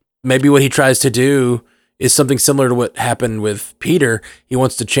 Yep. Maybe what he tries to do is something similar to what happened with Peter. He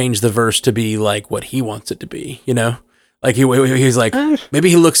wants to change the verse to be like what he wants it to be, Like he's like, maybe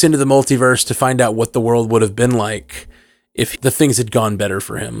he looks into the multiverse to find out what the world would have been like if the things had gone better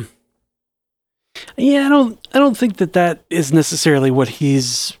for him. Yeah, I don't think that is necessarily what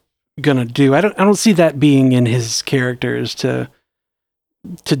he's gonna do. I don't see that being in his characters to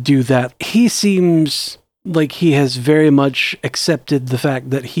do that. He seems like he has very much accepted the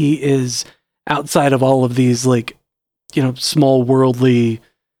fact that he is outside of all of these like small worldly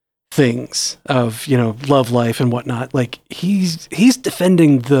things of love life and whatnot. Like he's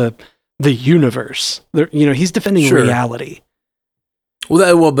defending the universe. He's defending reality.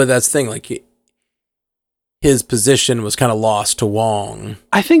 But that's the thing. Like his position was kind of lost to Wong.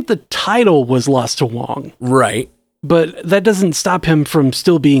 I think the title was lost to Wong, right? But that doesn't stop him from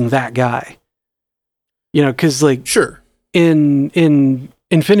still being that guy. Because like in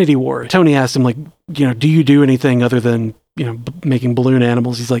Infinity War, Tony asked him like, do you do anything other than making balloon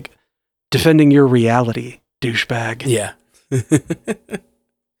animals? He's like, defending your reality, douchebag. Yeah.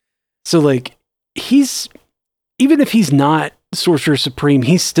 So like even if he's not Sorcerer Supreme,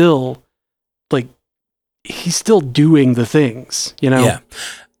 he's still doing the things, Yeah.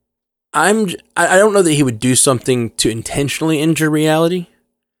 I don't know that he would do something to intentionally injure reality,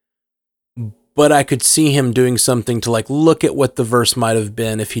 but I could see him doing something to like look at what the verse might have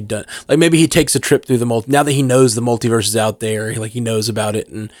been if he'd done. Like maybe he takes a trip through the now that he knows the multiverse is out there, like he knows about it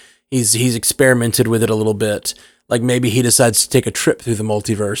and he's experimented with it a little bit. Like maybe he decides to take a trip through the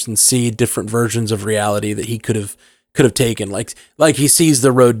multiverse and see different versions of reality that he could have taken. Like he sees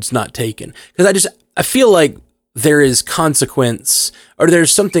the roads not taken. Because I feel like there is consequence, or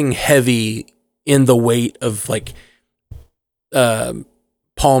there's something heavy in the weight of like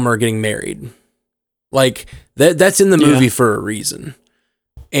Palmer getting married. Like that's in the movie for a reason.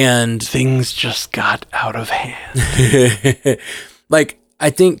 And things just got out of hand. Like I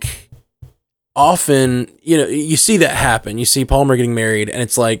think often, you see that happen. You see Palmer getting married and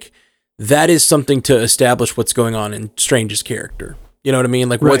it's like that is something to establish what's going on in Strange's character. You know what I mean?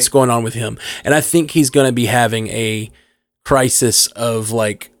 Like what's going on with him. And I think he's going to be having a crisis of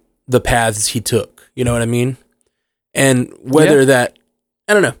like the paths he took. You know what I mean? And whether that,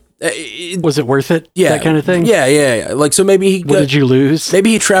 I don't know. Was it worth it? Yeah. That kind of thing? Yeah. Like, so maybe what did you lose?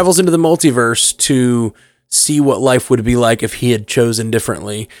 Maybe he travels into the multiverse to see what life would be like if he had chosen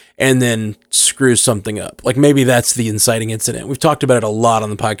differently and then screws something up. Like maybe that's the inciting incident. We've talked about it a lot on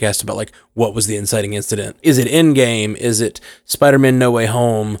the podcast about like, what was the inciting incident? Is it Endgame? Is it Spider-Man No Way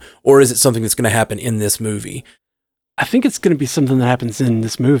Home? Or is it something that's going to happen in this movie? I think it's going to be something that happens in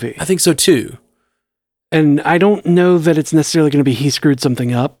this movie. I think so too. And I don't know that it's necessarily going to be he screwed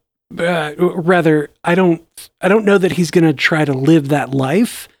something up. Rather, I don't know that he's going to try to live that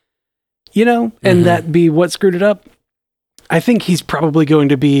life, and that be what screwed it up. I think he's probably going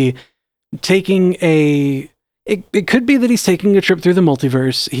to be taking it could be that he's taking a trip through the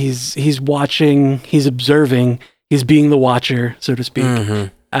multiverse. He's watching, he's observing, he's being the watcher, so to speak.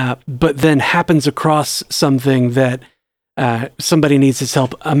 But then happens across something that somebody needs his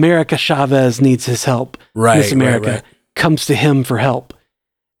help. America Chavez needs his help. Right. Miss America comes to him for help.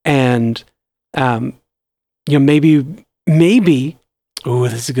 And, maybe, oh,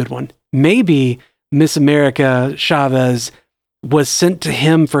 this is a good one. Maybe Miss America Chavez was sent to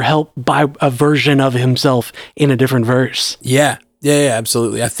him for help by a version of himself in a different verse. Yeah,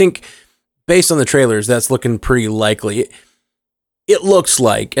 absolutely. I think based on the trailers, that's looking pretty likely. It looks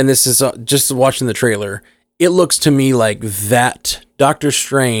like, and this is just watching the trailer, it looks to me like that Doctor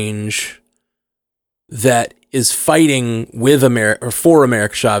Strange that is fighting with America or for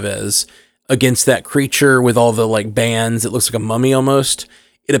America Chavez against that creature with all the like bands. It looks like a mummy almost.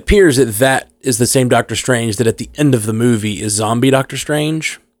 it appears that is the same Doctor Strange that at the end of the movie is zombie Doctor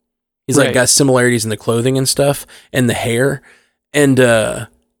Strange. He's like got similarities in the clothing and stuff and the hair. And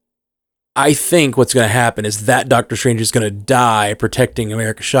I think what's going to happen is that Doctor Strange is going to die protecting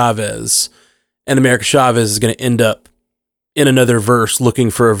America Chavez, and America Chavez is going to end up in another verse looking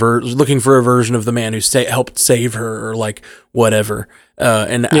for a version of the man who helped save her or like whatever.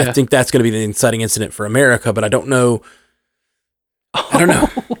 I think that's going to be the inciting incident for America, but I don't know. I don't know.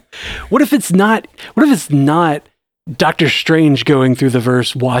 What if it's not Doctor Strange going through the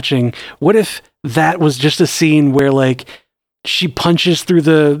verse watching? What if that was just a scene where like she punches through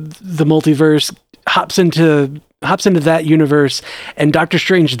the multiverse, hops into that universe, and Doctor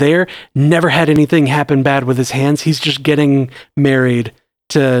Strange there never had anything happen bad with his hands. He's just getting married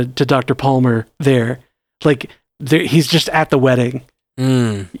to Dr. Palmer there. Like he's just at the wedding.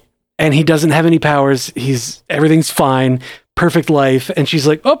 And he doesn't have any powers. Everything's fine. Perfect life. And she's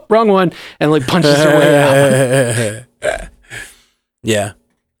like, oh, wrong one. And like punches her way out. Yeah.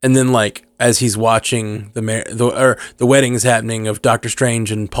 And then like, as he's watching the wedding's happening of Doctor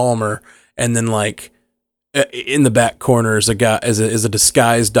Strange and Palmer, and then like in the back corner is a guy, is a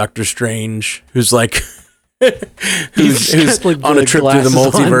disguised Doctor Strange who's like, who's like on a trip through the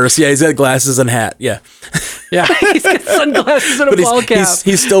multiverse. Yeah, he's got glasses and hat. Yeah. Yeah, he's got sunglasses and a ball cap.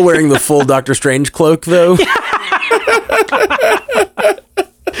 He's still wearing the full Doctor Strange cloak, though.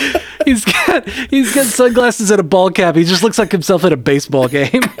 He's got sunglasses and a ball cap. He just looks like himself at a baseball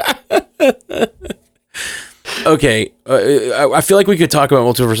game. Okay, I feel like we could talk about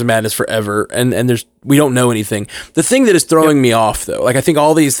Multiverse of Madness forever, and we don't know anything. The thing that is throwing me off, though, like I think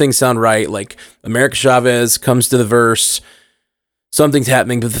all these things sound right. Like America Chavez comes to the verse, something's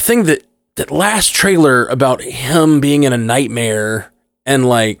happening, but the thing that last trailer about him being in a nightmare and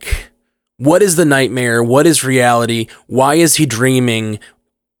like, what is the nightmare? What is reality? Why is he dreaming?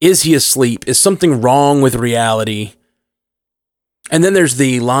 Is he asleep? Is something wrong with reality? And then there's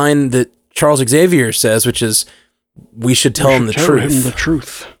the line that Charles Xavier says, which is, we should tell him the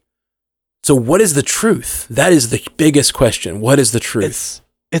truth. So what is the truth? That is the biggest question. What is the truth?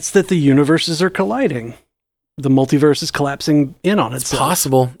 It's that the universes are colliding. The multiverse is collapsing in on itself.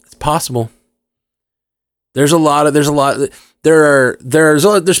 It's possible. There's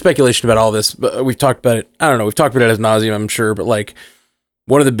speculation about all this, but we've talked about it. I don't know. We've talked about it ad nauseum, I'm sure, but like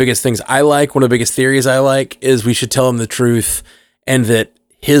one of the biggest things I like, one of the biggest theories I like is we should tell him the truth, and that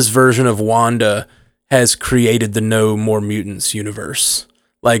his version of Wanda has created the No More Mutants universe.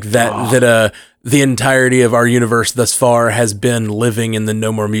 Like that the entirety of our universe thus far has been living in the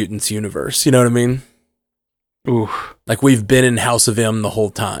No More Mutants universe. You know what I mean? Ooh. Like we've been in House of M the whole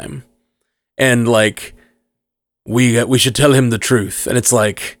time. And like we should tell him the truth. And it's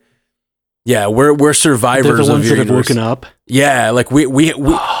like, yeah, we're survivors They're the ones of your that have universe. woken up. Yeah, like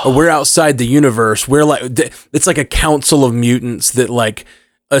we're outside the universe. We're like, it's like a council of mutants that like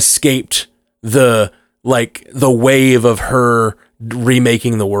escaped the wave of her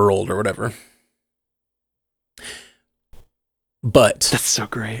remaking the world or whatever. But that's so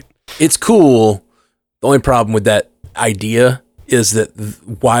great. It's cool. The only problem with that idea is that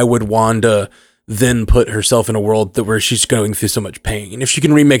why would Wanda then put herself in a world where she's going through so much pain? If she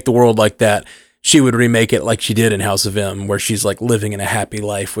can remake the world like that, she would remake it like she did in House of M, where she's like living in a happy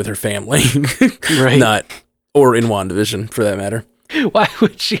life with her family. Right. Or in WandaVision for that matter. Why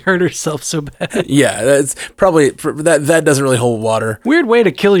would she hurt herself so bad? Yeah, that's probably that doesn't really hold water. Weird way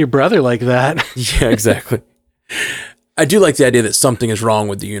to kill your brother like that. Yeah, exactly. I do like the idea that something is wrong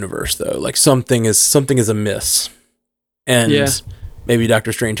with the universe, though. Like something is amiss, and maybe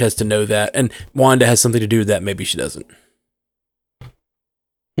Doctor Strange has to know that, and Wanda has something to do with that. Maybe she doesn't.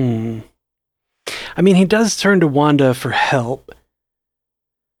 I mean, he does turn to Wanda for help.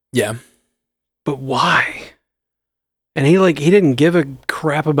 Yeah, but why? And he didn't give a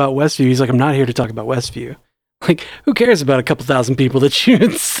crap about Westview. He's like, I'm not here to talk about Westview. Like, who cares about a couple thousand people that you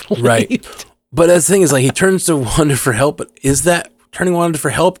enslaved? Right. But the thing is, like, he turns to Wanda for help, but is that turning Wanda for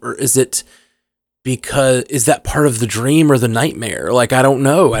help, or is it because, is that part of the dream or the nightmare? Like, I don't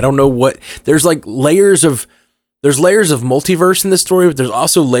know. I don't know what, there's layers of multiverse in this story, but there's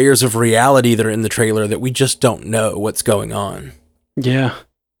also layers of reality that are in the trailer that we just don't know what's going on. Yeah.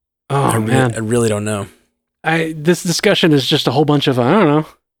 Oh, man. I really don't know. This discussion is just a whole bunch of, I don't know.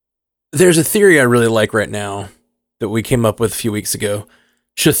 There's a theory I really like right now that we came up with a few weeks ago.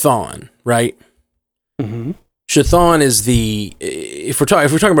 Chthon, right? Mm-hmm. Chthon is if we're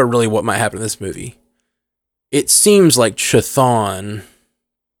talking about really what might happen in this movie, it seems like Chthon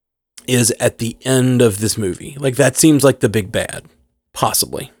is at the end of this movie. Like that seems like the big bad,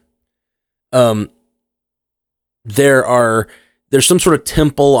 possibly. There are there's some sort of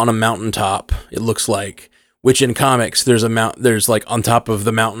temple on a mountaintop, it looks like, which in comics, there's like on top of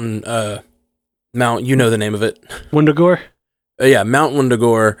the mountain, Mount, you know the name of it. Wundagore? Yeah, Mount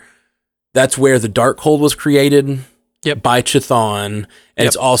Wundagore. That's where the Darkhold was created by Chthon. And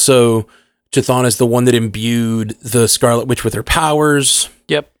it's also, Chthon is the one that imbued the Scarlet Witch with her powers.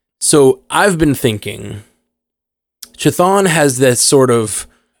 Yep. So I've been thinking, Chthon has this sort of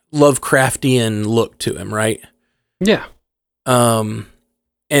Lovecraftian look to him, right? Yeah. And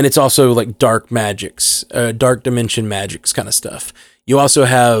it's also like dark magics, dark dimension magics kind of stuff. You also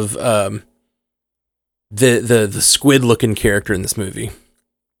have the squid looking character in this movie.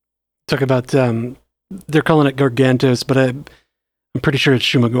 Talk about they're calling it Gargantos, but I'm pretty sure it's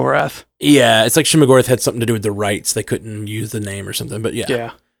Shumagorath. Yeah, it's like Shumagorath had something to do with the rights. They couldn't use the name or something, but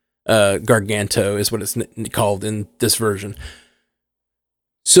yeah. Garganto is what it's called in this version.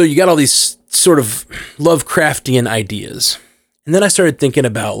 So you got all these sort of Lovecraftian ideas. And then I started thinking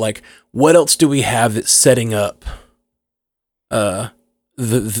about, like, what else do we have that's setting up the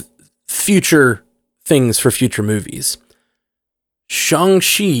future things for future movies?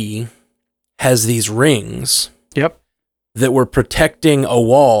 Shang-Chi has these rings that were protecting a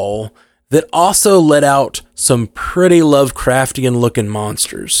wall that also let out some pretty Lovecraftian-looking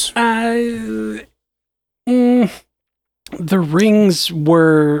monsters. The rings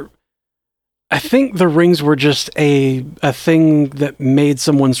were... I think the rings were just a thing that made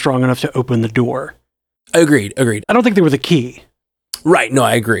someone strong enough to open the door. Agreed. I don't think they were the key. Right, no,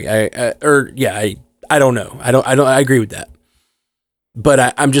 I agree. I don't know. I agree with that.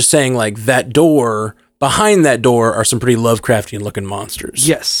 But I'm just saying, like, that door, behind that door are some pretty Lovecraftian-looking monsters.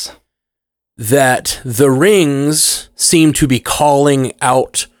 Yes. That the rings seem to be calling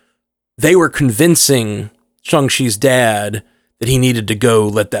out. They were convincing Shang-Chi's dad that he needed to go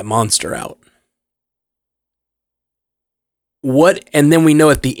let that monster out. And then we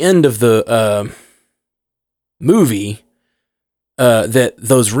know at the end of the movie that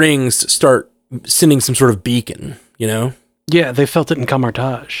those rings start sending some sort of beacon, you know? Yeah, they felt it in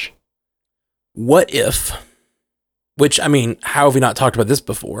Kamartaj. What if, which, I mean, how have we not talked about this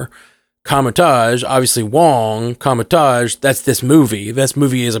before? Kamartaj, obviously Wong, Kamartaj, that's this movie. This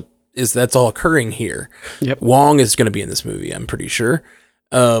movie is that's all occurring here. Yep. Wong is going to be in this movie, I'm pretty sure.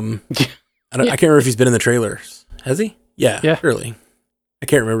 I can't remember if he's been in the trailers. Has he? Yeah, surely. I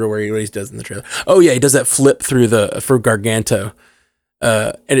can't remember what he does in the trailer. Oh yeah, he does that flip for Garganto,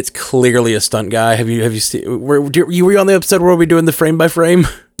 and it's clearly a stunt guy. Have you seen? Were you on the episode where we doing the frame by frame?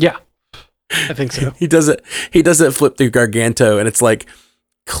 Yeah, I think so. He does it. He does that flip through Garganto, and it's like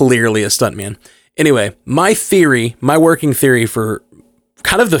clearly a stunt man. Anyway, my working theory for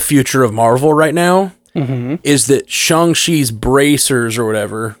kind of the future of Marvel right now is that Shang-Chi's bracers or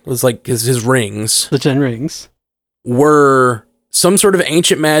whatever was like his rings, the 10 rings. Were some sort of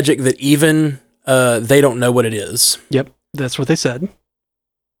ancient magic that even they don't know what it is. Yep, that's what they said.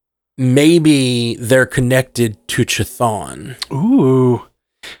 Maybe they're connected to Chthon. Ooh.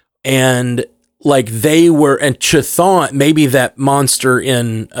 And like and Chthon, maybe that monster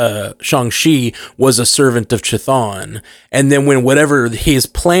in Shang-Chi was a servant of Chthon. And then when whatever his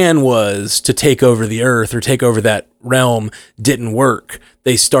plan was to take over the earth or take over that realm didn't work,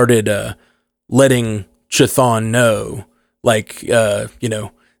 they started letting Chthon know, like, you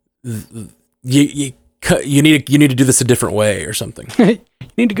know, you need to do this a different way or something. You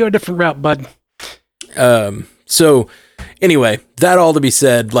need to go a different route, bud. So anyway, that all to be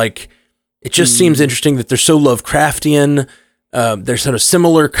said, like, it just seems interesting that they're so Lovecraftian. They're sort of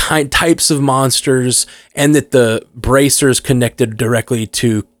similar types of monsters, and that the bracers connected directly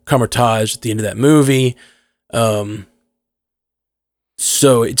to Kamartaj at the end of that movie.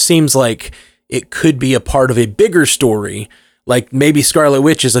 So it seems like it could be a part of a bigger story, like maybe Scarlet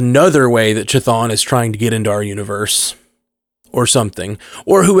Witch is another way that Chthon is trying to get into our universe, or something,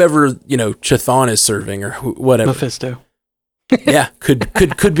 or whoever, you know, Chthon is serving, or whatever. Mephisto. Yeah,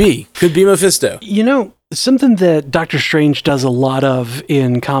 could be Mephisto. You know, something that Doctor Strange does a lot of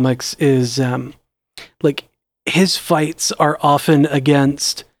in comics is, like, his fights are often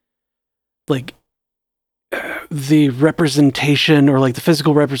against, like, the representation or like the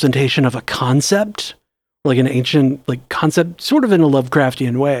physical representation of a concept, like an ancient like concept, sort of in a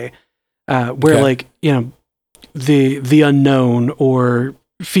Lovecraftian way, where like, you know, the unknown or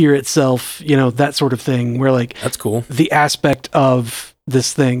fear itself, you know, that sort of thing, where like that's cool. The aspect of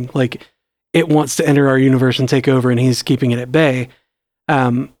this thing, like it wants to enter our universe and take over, and he's keeping it at bay.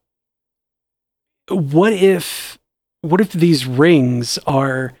 What if these rings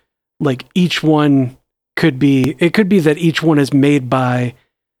are like each one could be that each one is made by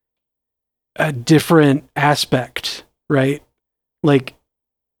a different aspect, right? like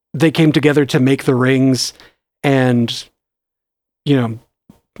they came together to make the rings and, you know,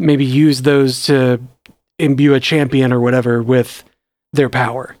 maybe use those to imbue a champion or whatever with their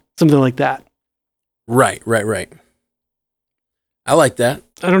power. Something like that. Right. I like that.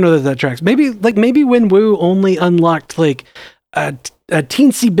 I don't know that tracks. Maybe when Wu only unlocked like a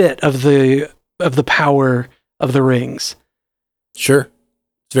teensy bit of the power of the rings. Sure.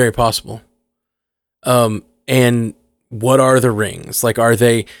 It's very possible. And what are the rings? Like, are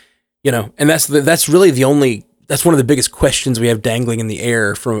they, you know, and that's really that's one of the biggest questions we have dangling in the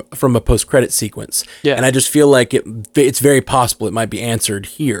air from a post-credit sequence. Yeah. And I just feel like it's very possible it might be answered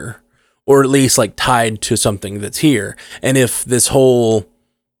here, or at least like tied to something that's here. And if this whole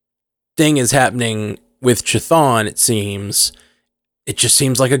thing is happening with Chthon, it just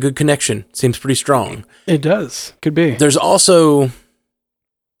seems like a good connection. Seems pretty strong. It does. Could be. There's also,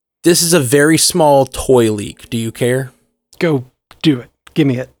 this is a very small toy leak. Do you care? Go do it. Give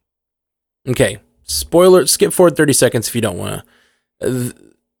me it. Okay. Spoiler, skip forward 30 seconds if you don't want to.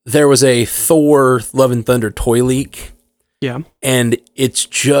 There was a Thor Love and Thunder toy leak. Yeah. And it's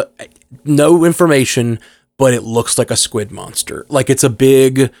just no information, but it looks like a squid monster. Like it's a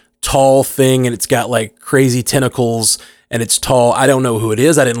big, tall thing, and it's got like crazy tentacles, and it's tall. I don't know who it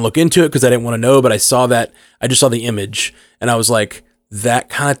is. I didn't look into it because I didn't want to know, but I saw that. I just saw the image, and I was like, that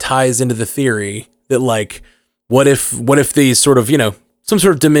kind of ties into the theory that like, what if these sort of, you know, some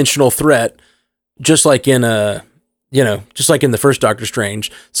sort of dimensional threat, just like in the first Doctor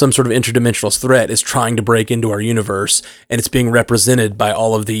Strange, some sort of interdimensional threat is trying to break into our universe, and it's being represented by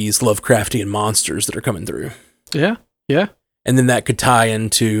all of these Lovecraftian monsters that are coming through. Yeah. Yeah. And then that could tie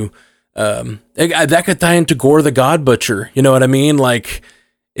into Gore the God Butcher. You know what I mean? Like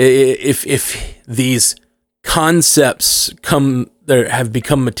if these concepts have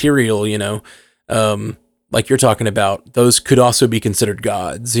become material, you know, like you're talking about, those could also be considered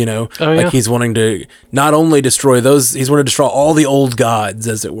gods, you know? Oh, yeah. Like he's wanting to not only destroy those, he's wanting to destroy all the old gods,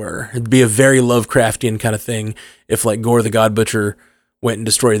 as it were. It'd be a very Lovecraftian kind of thing if like Gore the God Butcher went and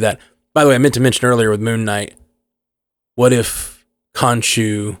destroyed that. By the way, I meant to mention earlier with Moon Knight, what if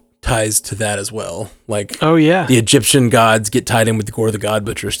Khonshu ties to that as well? Like, oh yeah, the Egyptian gods get tied in with the Gore the God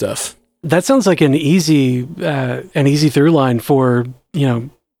Butcher stuff. That sounds like an easy through line for, you know,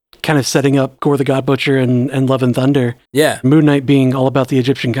 kind of setting up Gore the God Butcher and Love and Thunder. Yeah. Moon Knight being all about the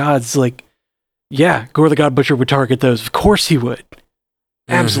Egyptian gods, like, yeah, Gore the God Butcher would target those. Of course he would.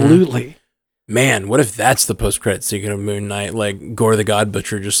 Absolutely. Man, what if that's the post-credit sequence of Moon Knight? Like, Gore the God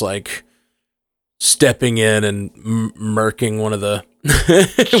Butcher just, like, stepping in and murking one of the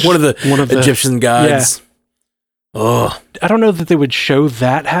Egyptian gods. Yeah. Oh, I don't know that they would show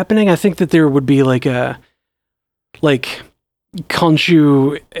that happening. I think that there would be like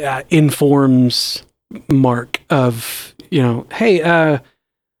Khonshu informs Mark of, you know, hey,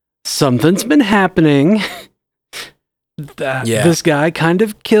 something's been happening. This guy kind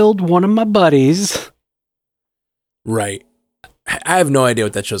of killed one of my buddies. Right. I have no idea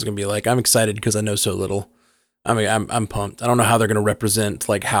what that show's gonna be like. I'm excited because I know so little. I mean, I'm pumped. I don't know how they're gonna represent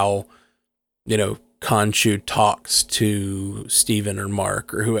like how, you know, Khonshu talks to Steven or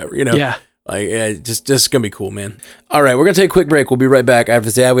Mark or whoever, you know. Yeah. Like, yeah, just gonna be cool, man. All right, we're gonna take a quick break. We'll be right back. I have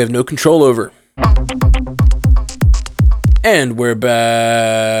to say, we have no control over. And we're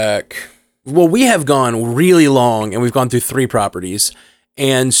back. Well, we have gone really long, and we've gone through 3 properties.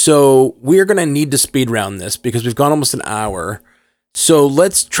 And so we're going to need to speed round this because we've gone almost an hour. So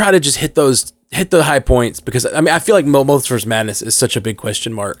let's try to just hit the high points, because I mean, I feel like Multiverse Madness is such a big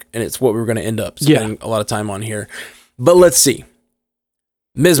question mark, and it's what we're going to end up spending a lot of time on here. But let's see.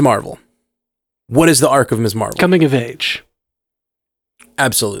 Ms. Marvel. What is the arc of Ms. Marvel? Coming of age.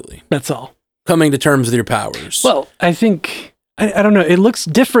 Absolutely. That's all. Coming to terms with your powers. Well, I think, I don't know, it looks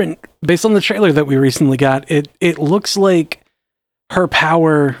different based on the trailer that we recently got. It looks like her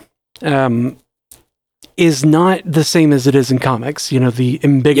power is not the same as it is in comics. You know, the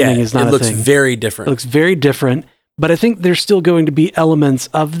embiggening is not a thing. It looks very different. It looks very different, but I think there's still going to be elements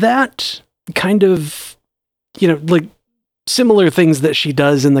of that kind of, you know, like similar things that she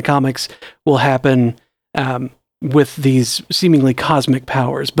does in the comics will happen with these seemingly cosmic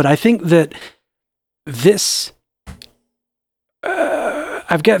powers. But I think that this,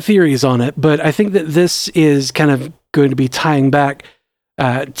 I've got theories on it, but I think that this is kind of going to be tying back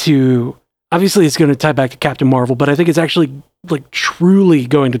to, obviously it's going to tie back to Captain Marvel, but I think it's actually like truly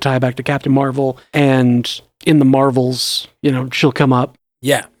going to tie back to Captain Marvel, and in the Marvels, you know, she'll come up.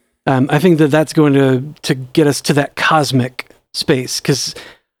 Yeah. I think that that's going to get us to that cosmic space, because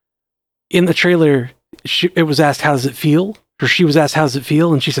in the trailer, it was asked, how does it feel? Or she was asked, how does it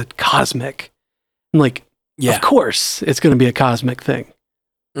feel? And she said, cosmic. And like, Yeah. Of course, it's going to be a cosmic thing.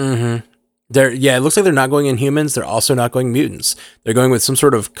 Mm-hmm. It looks like they're not going in humans. They're also not going mutants. They're going with some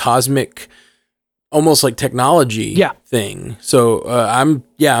sort of cosmic, almost like technology thing. So I'm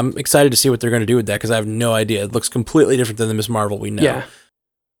excited to see what they're going to do with that because I have no idea. It looks completely different than the Ms. Marvel we know. Yeah.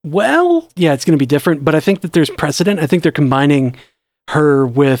 Well, yeah, it's going to be different, but I think that there's precedent. I think they're combining her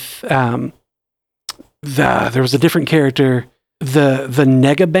with there was a different character, the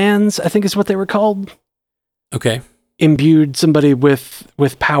Negabands, I think is what they were called. Okay. Imbued somebody with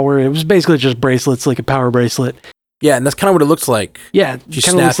power. It was basically just bracelets, like a power bracelet. Yeah, and that's kind of what it looks like. Yeah, she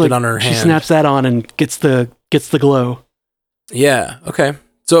snapped it on her hand. She snaps that on and gets the glow. Yeah. Okay.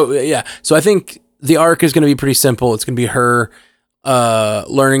 So I think the arc is going to be pretty simple. It's going to be her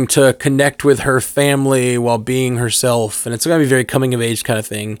learning to connect with her family while being herself, and it's going to be very coming of age kind of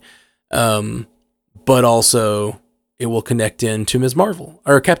thing. But also it will connect into Ms. Marvel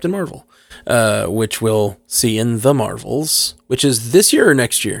or Captain Marvel, which we'll see in The Marvels, which is this year or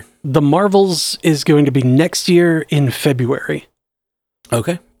next year. The Marvels is going to be next year in February.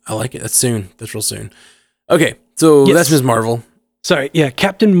 Okay. I like it. That's soon. That's real soon. Okay. So that's Ms. Marvel. Sorry. Yeah.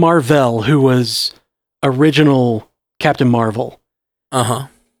 Captain Marvel, who was original Captain Marvel. Uh-huh.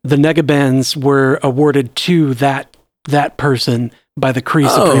 The Negabands were awarded to that person by the Kree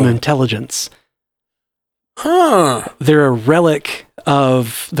Supreme Intelligence. Huh. They're a relic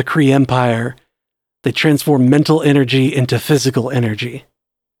of the Kree Empire. They transform mental energy into physical energy.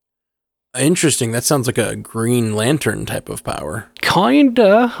 Interesting. That sounds like a Green Lantern type of power.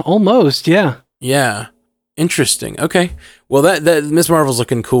 Kinda. Almost, yeah. Yeah. Interesting. Okay. Well, that Ms. Marvel's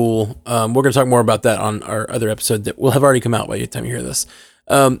looking cool. We're going to talk more about that on our other episode that will have already come out by the time you hear this.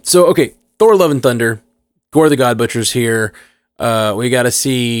 Okay. Thor: Love and Thunder. Gore the God Butcher's here. We got to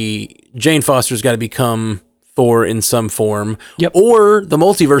see Jane Foster's got to become Thor in some form. Yep. Or the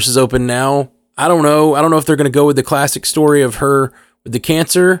multiverse is open now. I don't know. I don't know if they're going to go with the classic story of her with the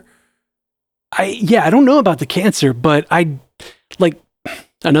cancer. I don't know about the cancer, but I like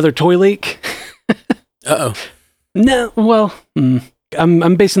another toy leak. Uh-oh. No, well,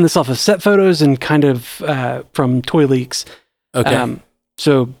 I'm basing this off of set photos and kind of from toy leaks. Okay.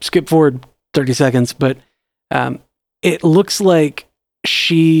 So skip forward 30 seconds, but it looks like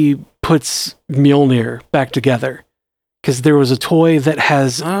she puts Mjolnir back together because there was a toy that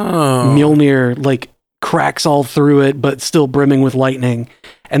has Mjolnir like cracks all through it, but still brimming with lightning.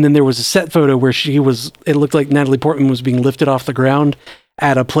 And then there was a set photo where it looked like Natalie Portman was being lifted off the ground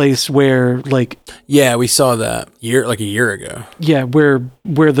at a place where like... Yeah, we saw that a year ago. Yeah, where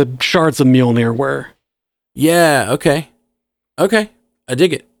the shards of Mjolnir were. Yeah, okay. I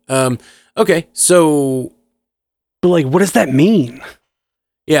dig it. Okay, so... But like, what does that mean?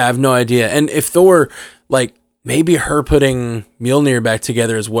 Yeah, I have no idea. And if Thor, like, maybe her putting Mjolnir back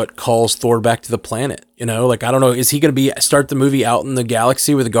together is what calls Thor back to the planet, you know? Like, I don't know, is he going to start the movie out in the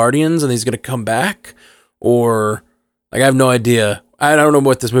galaxy with the Guardians and he's going to come back? Or, like, I have no idea. I don't know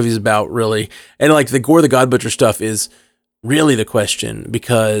what this movie's about, really. And, like, the Gore the God Butcher stuff is really the question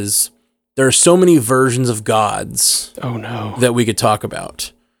because there are so many versions of gods. Oh, no. That we could talk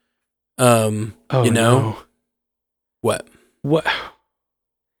about. You know? No. What?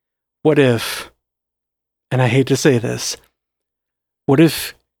 What if, and I hate to say this, what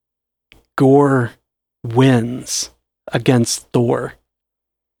if Gore wins against Thor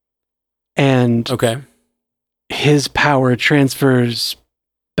and his power transfers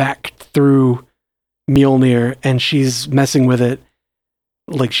back through Mjolnir and she's messing with it,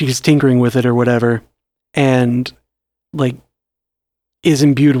 like she's tinkering with it or whatever, and like is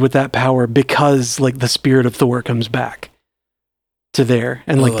imbued with that power because like the spirit of Thor comes back to there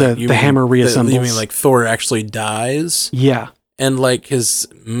and like the hammer reassembles. You mean like Thor actually dies? Yeah. And like his,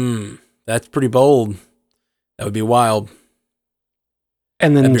 that's pretty bold. That would be wild.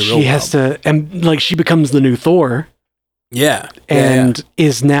 And then she has to, and like she becomes the new Thor. Yeah. And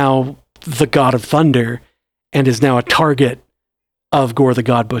is now the God of Thunder and is now a target of Gore the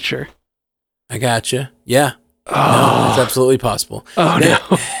God Butcher. I gotcha. Yeah. Oh. No, it's absolutely possible. Oh,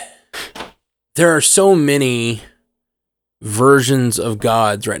 no. There are so many versions of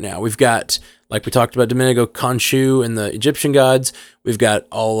gods right now. We've got, like we talked about Domenico Khonshu and the Egyptian gods. We've got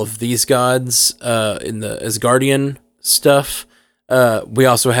all of these gods in the Asgardian stuff. We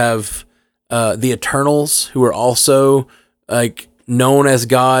also have the Eternals, who are also like known as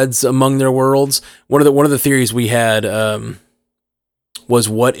gods among their worlds. One of the theories we had was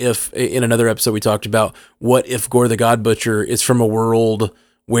what if, in another episode we talked about, what if Gore the God Butcher is from a world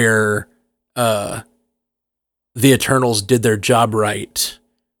where the Eternals did their job right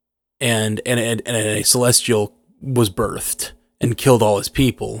and a Celestial was birthed and killed all his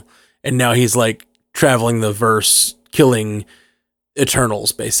people, and now he's like traveling the verse, killing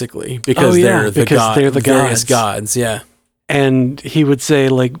Eternals, basically, because they're the various gods. Yeah. And he would say,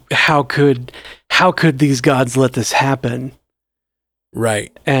 like, how could these gods let this happen?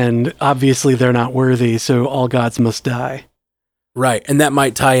 Right. And obviously they're not worthy, so all gods must die. Right. And that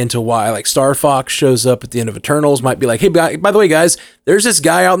might tie into why, like, Star Fox shows up at the end of Eternals, might be like, hey, by the way, guys, there's this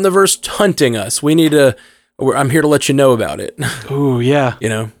guy out in the verse hunting us. I'm here to let you know about it. Ooh, yeah. You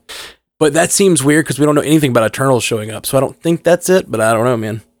know? But that seems weird because we don't know anything about Eternals showing up, so I don't think that's it, but I don't know,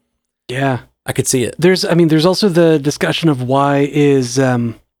 man. Yeah. I could see it. There's also the discussion of why is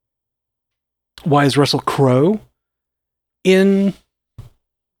Russell Crowe in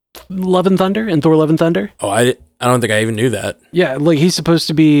Love and Thunder, in Thor Love and Thunder? Oh, I don't think I even knew that. Yeah, like he's supposed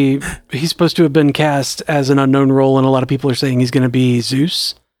to have been cast as an unknown role, and a lot of people are saying he's going to be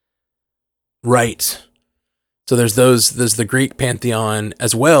Zeus. Right. So there's the Greek pantheon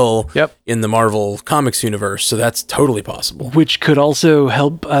as well. Yep. In the Marvel Comics universe, so that's totally possible. Which could also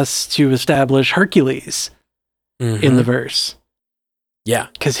help us to establish Hercules in the verse. Yeah.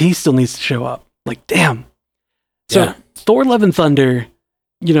 Because he still needs to show up. Like, damn. So Yeah. Thor Love and Thunder,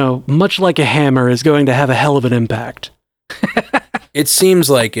 much like a hammer, is going to have a hell of an impact. It seems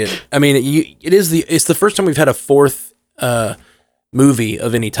like it. I mean, it's the first time we've had a fourth movie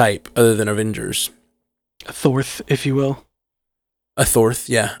of any type other than Avengers. A Thorth, if you will. A Thorth,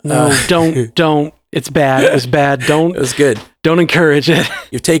 yeah. No, don't. It's bad. It was bad. Don't. It was good. Don't encourage it.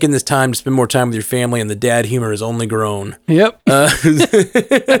 You've taken this time to spend more time with your family, and the dad humor has only grown. Yep.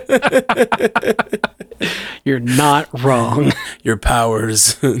 You're not wrong. Your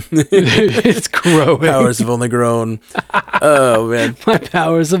powers. It's growing. Powers have only grown. Oh, man. My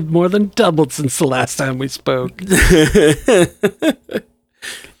powers have more than doubled since the last time we spoke.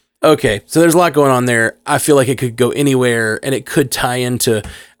 Okay, so there's a lot going on there. I feel like it could go anywhere, and it could tie into,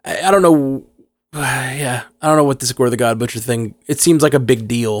 I don't know, I don't know what this Gore the God Butcher thing, it seems like a big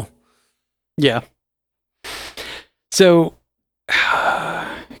deal. Yeah. So,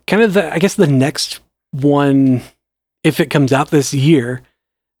 kind of I guess the next one, if it comes out this year,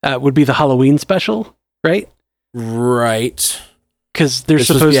 would be the Halloween special, right? Right. Because there's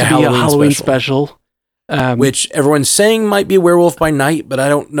supposed to be a Halloween special. Which everyone's saying might be Werewolf by Night, but I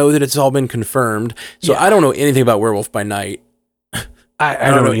don't know that it's all been confirmed. So yeah. I don't know anything about Werewolf by Night. I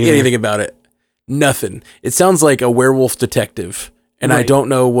don't know anything about it. Nothing. It sounds like a werewolf detective, and right. I don't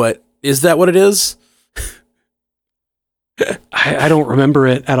know is that what it is? I don't remember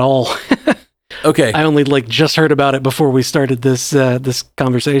it at all. Okay. I only just heard about it before we started this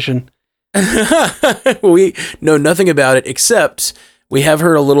conversation. We know nothing about it except we have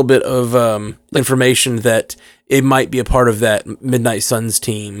heard a little bit of information that it might be a part of that Midnight Suns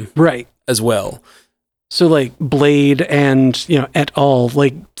team, right? As well. So Blade and et al.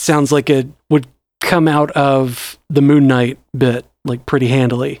 Sounds like it would come out of the Moon Knight bit pretty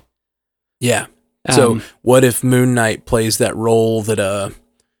handily. Yeah. So what if Moon Knight plays that role that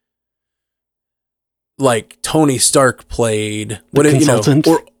Tony Stark played? What if consultant?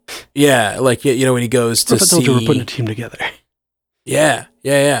 When he goes to see. We're putting a team together. Yeah.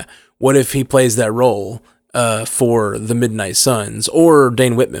 What if he plays that role for the Midnight Suns, or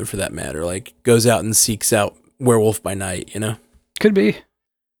Dane Whitman for that matter? Goes out and seeks out Werewolf by Night. Could be.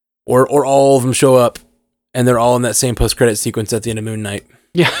 Or all of them show up, and they're all in that same post-credit sequence at the end of Moon Knight.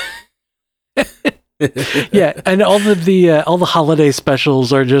 Yeah. Yeah, and all the holiday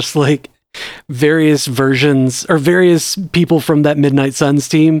specials are just various versions or various people from that Midnight Suns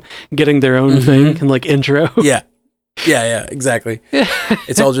team getting their own thing and intro. Yeah, exactly.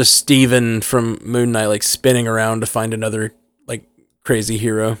 It's all just Steven from Moon Knight spinning around to find another crazy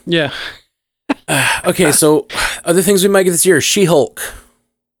hero. Yeah. Okay, so other things we might get this year: She-Hulk.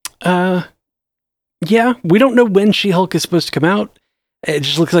 Yeah, we don't know when She-Hulk is supposed to come out. It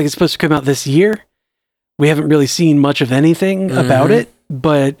just looks like it's supposed to come out this year. We haven't really seen much of anything about it,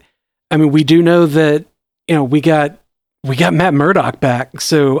 but I mean, we do know that we got Matt Murdock back,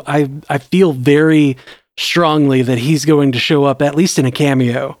 so I feel very strongly that he's going to show up at least in a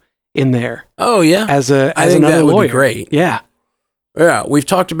cameo in there. Oh yeah, as I think another that lawyer. Would be great. Yeah, we've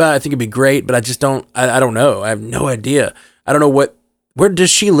talked about it. I think it'd be great, but I just don't. I don't know. I have no idea. I don't know where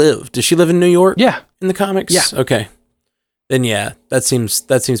does she live? Does she live in New York? Yeah, in the comics. Yeah. Okay. Then yeah, that seems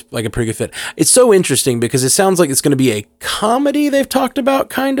like a pretty good fit. It's so interesting because it sounds like it's going to be a comedy they've talked about,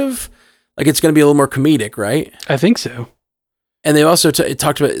 kind of. It's going to be a little more comedic, right? I think so. And they also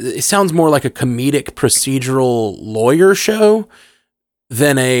talked about, it sounds more like a comedic procedural lawyer show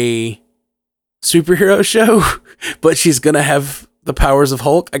than a superhero show, but she's going to have the powers of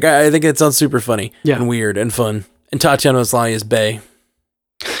Hulk. I think it sounds super funny and weird and fun. And Tatiana Maslany is Bae.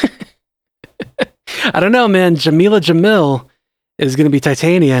 I don't know, man. Jamila Jamil is going to be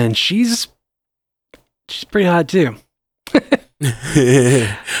Titania, and she's pretty hot too.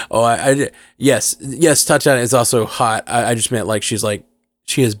 Yes, Tatiana is also hot. I just meant like she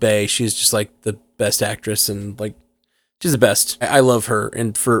is bae. She's just like the best actress, and like she's the best. I love her,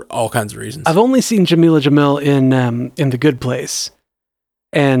 and for all kinds of reasons. I've only seen Jamila Jamil in The Good Place,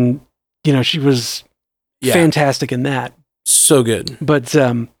 and she was fantastic in that. So good. But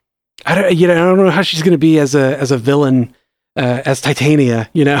I don't know how she's going to be as a villain, as Titania.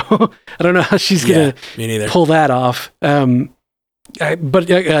 I don't know how she's going to pull that off. But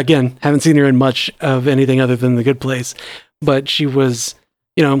again, haven't seen her in much of anything other than The Good Place. But she was,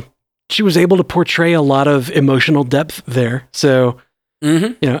 she was able to portray a lot of emotional depth there. So,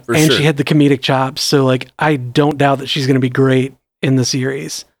 and sure. She had the comedic chops. So, like, I don't doubt that she's going to be great in the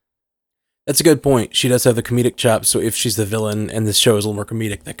series. That's a good point. She does have the comedic chops. So if she's the villain and this show is a little more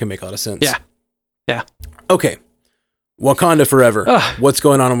comedic, that could make a lot of sense. Yeah. Okay. Wakanda Forever. What's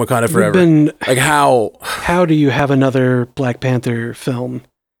going on in Wakanda Forever? How do you have another Black Panther film?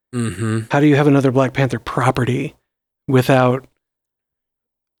 Mm-hmm. How do you have another Black Panther property without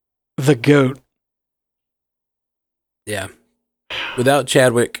the GOAT? Yeah. Without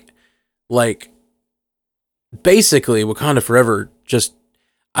Chadwick, like, basically Wakanda Forever just,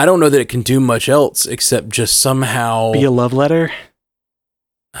 I don't know that it can do much else except just somehow be a love letter.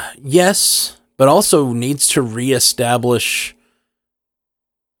 Yes, but also needs to reestablish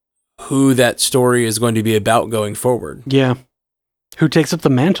who that story is going to be about going forward. Yeah. Who takes up the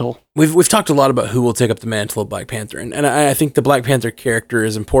mantle? We've talked a lot about who will take up the mantle of Black Panther, and I think the Black Panther character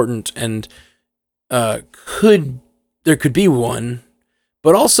is important, and there could be one,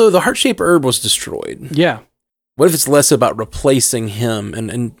 but also the heart-shaped herb was destroyed. Yeah. What if it's less about replacing him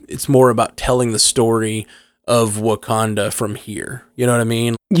and it's more about telling the story of Wakanda from here? You know what I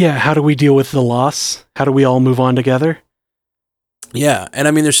mean? Yeah. How do we deal with the loss? How do we all move on together? Yeah. And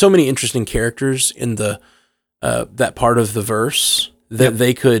I mean, there's so many interesting characters in that part of the verse that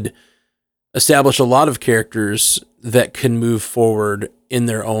they could establish a lot of characters that can move forward in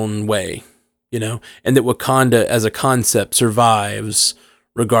their own way, and that Wakanda as a concept survives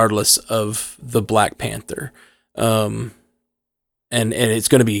regardless of the Black Panther. And it's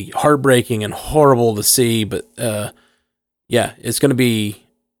going to be heartbreaking and horrible to see, but it's going to be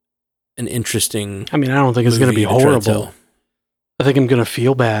an interesting. I mean, I don't think it's going to be horrible. I think I'm going to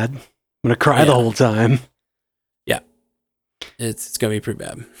feel bad. I'm going to cry the whole time. Yeah, it's going to be pretty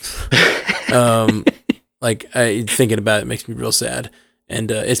bad. Thinking about it makes me real sad, and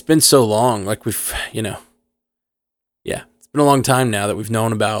it's been so long. Like it's been a long time now that we've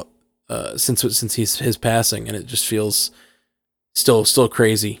known about. Since his passing, and it just feels still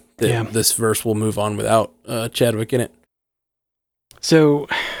crazy that this verse will move on without Chadwick in it. So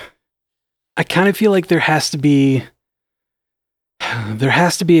I kind of feel like there has to be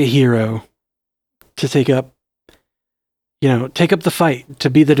a hero to take up the fight, to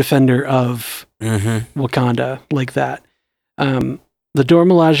be the defender of Wakanda like that. The Dora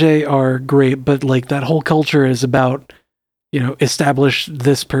Milaje are great, but like that whole culture is about establish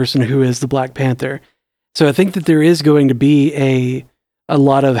this person who is the Black Panther. So I think that there is going to be a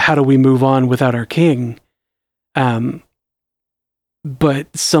lot of how do we move on without our king? But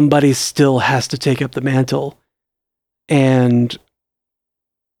somebody still has to take up the mantle. And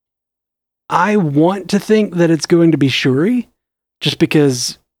I want to think that it's going to be Shuri, just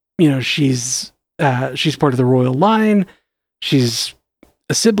because, she's part of the royal line. She's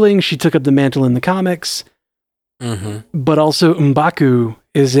a sibling. She took up the mantle in the comics. Mm-hmm. But also M'Baku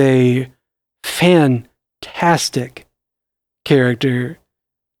is a fantastic character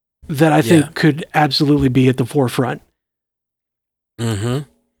that I think could absolutely be at the forefront. Mm-hmm.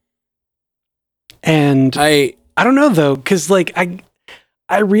 And I don't know though, because like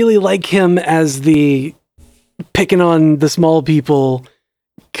I really like him as the picking on the small people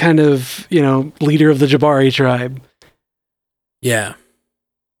kind of, leader of the Jabari tribe. Yeah.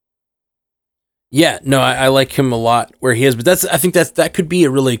 Yeah, no, I like him a lot where he is, but I think that could be a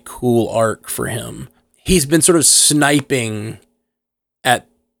really cool arc for him. He's been sort of sniping at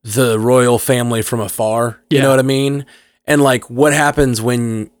the royal family from afar. You know what I mean? And like, what happens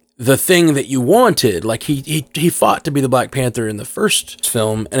when the thing that you wanted, like he fought to be the Black Panther in the first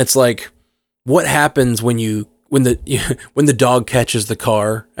film, and it's like, what happens when the dog catches the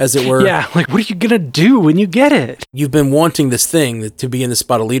car, as it were? Yeah, like, what are you gonna do when you get it? You've been wanting this thing to be in the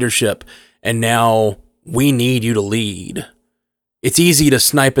spot of leadership, and now we need you to lead. It's easy to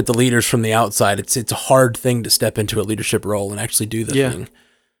snipe at the leaders from the outside. It's a hard thing to step into a leadership role and actually do the thing.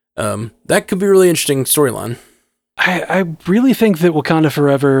 That could be a really interesting storyline. I really think that Wakanda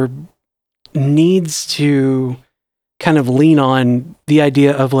Forever needs to kind of lean on the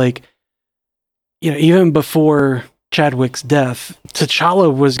idea of like, even before Chadwick's death,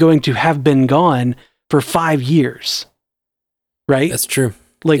 T'Challa was going to have been gone for 5 years, right? That's true.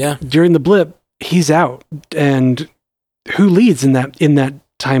 During the blip, he's out, and who leads in that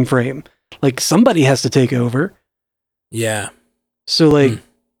time frame? Like, somebody has to take over. Yeah. So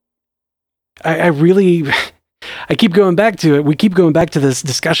I really, I keep going back to it. We keep going back to this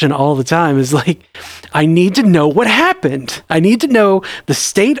discussion all the time. Is like, I need to know what happened. I need to know the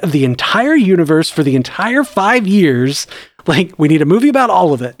state of the entire universe for the entire 5 years. Like, we need a movie about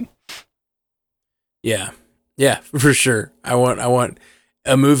all of it. Yeah. Yeah, for sure. I want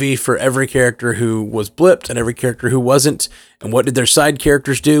a movie for every character who was blipped and every character who wasn't. And what did their side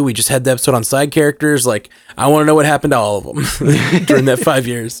characters do? We just had the episode on side characters. Like, I want to know what happened to all of them during that 5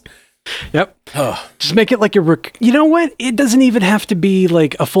 years. Yep. Oh. Just make it like you know what? It doesn't even have to be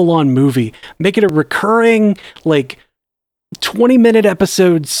like a full-on movie. Make it a recurring, like, 20-minute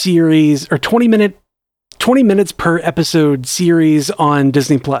episode series, or 20 minutes per episode series on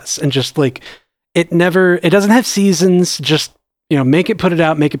Disney Plus. And just like, it doesn't have seasons. Just, make it, put it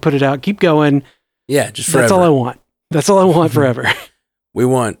out, keep going. Yeah, just forever. That's all I want forever. We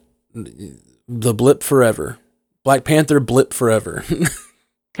want the blip forever. Black Panther blip forever.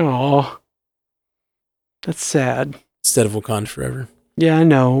 Oh, that's sad. Instead of Wakanda forever. Yeah, I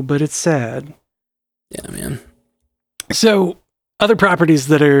know, but it's sad. Yeah, man. So, other properties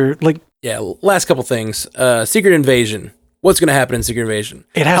that are like... Yeah, last couple things. Secret Invasion. What's going to happen in Secret Invasion?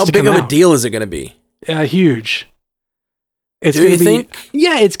 How big of a deal is it going to be? Huge. Do you think?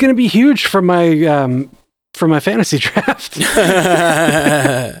 Yeah, it's going to be huge for my fantasy draft.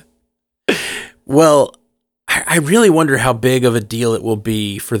 Well, I really wonder how big of a deal it will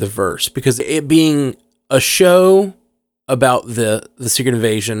be for the verse, because it being a show about the Secret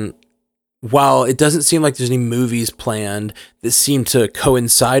Invasion, while it doesn't seem like there's any movies planned that seem to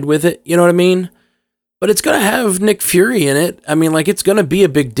coincide with it, you know what I mean? But it's going to have Nick Fury in it. I mean, like, it's going to be a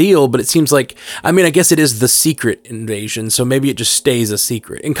big deal, but it seems like, I mean, I guess it is the Secret Invasion, so maybe it just stays a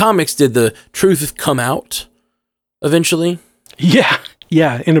secret. In comics, did the truth come out eventually? Yeah,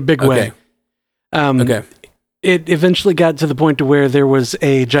 in a big way. Okay. It eventually got to the point to where there was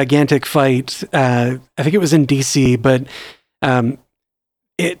a gigantic fight. I think it was in DC, but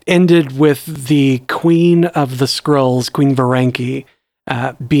it ended with the Queen of the Skrulls, Queen Varanki,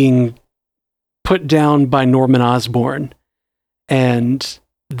 being put down by Norman Osborn. And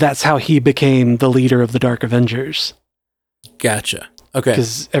that's how he became the leader of the Dark Avengers. Gotcha. Okay.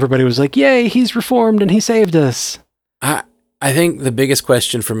 Because everybody was like, yay, he's reformed and he saved us. I think the biggest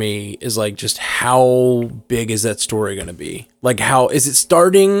question for me is like, just how big is that story going to be? Like, how is it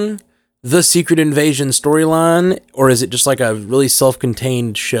starting the Secret Invasion storyline, or is it just like a really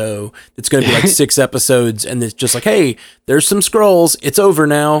self-contained show that's going to be like 6 episodes and it's just like, hey, there's some Skrulls, it's over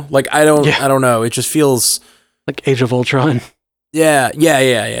now. Like, I don't know. It just feels like Age of Ultron. Yeah,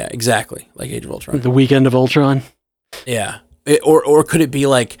 exactly. Like Age of Ultron. The Weekend of Ultron. Yeah. Or could it be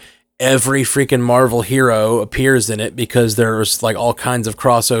like every freaking Marvel hero appears in it, because there's like all kinds of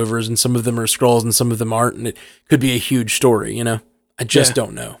crossovers and some of them are Skrulls and some of them aren't, and it could be a huge story, I just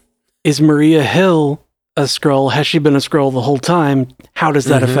don't know. Is Maria Hill a Skrull? Has she been a Skrull the whole time? How does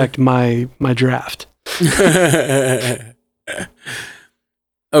that affect my draft?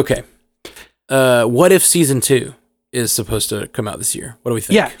 Okay. What if season 2 is supposed to come out this year? What do we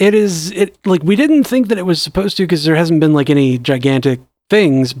think? Yeah, it is. We didn't think that it was supposed to, because there hasn't been like any gigantic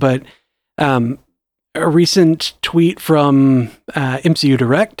things, but a recent tweet from MCU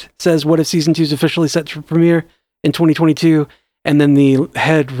Direct says, what if season 2 is officially set to premiere in 2022? And then the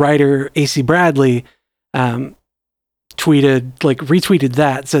head writer, AC Bradley, retweeted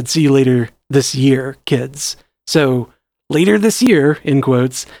that, said, see you later this year, kids. So later this year, in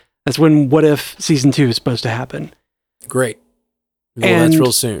quotes, that's when What If season 2 is supposed to happen. Great. Well, that's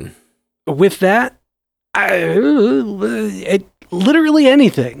real soon. With that, literally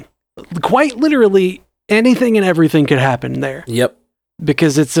anything, quite literally anything and everything could happen there. Yep.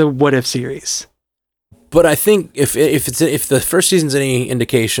 Because it's a What If series. But I think if the first season's any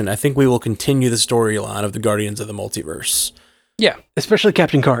indication, I think we will continue the storyline of the Guardians of the Multiverse. Yeah, especially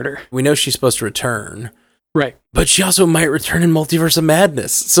Captain Carter. We know she's supposed to return. Right. But she also might return in Multiverse of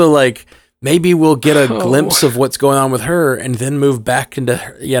Madness. So, like, maybe we'll get a glimpse of what's going on with her and then move back into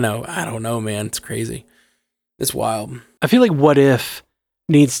her, I don't know, man. It's crazy. It's wild. I feel like What If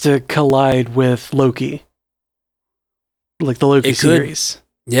needs to collide with Loki. Like the Loki series.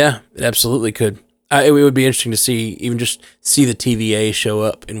 Yeah, it absolutely could. It would be interesting to see the TVA show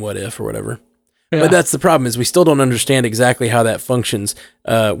up in What If or whatever. Yeah. But that's the problem, is we still don't understand exactly how that functions.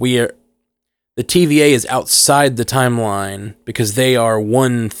 The TVA is outside the timeline because they are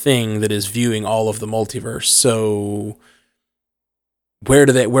one thing that is viewing all of the multiverse. So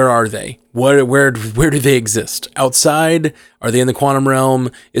where are they? Where do they exist? Outside? Are they in the quantum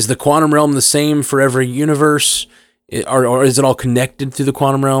realm? Is the quantum realm the same for every universe? Or is it all connected through the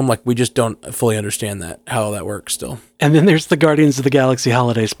quantum realm? Like, we just don't fully understand how that works still. And then there's the Guardians of the Galaxy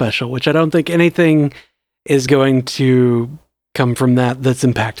holiday special, which I don't think anything is going to come from that's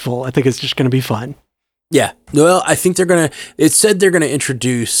impactful. I think it's just going to be fun. Yeah. Well, I think it said they're going to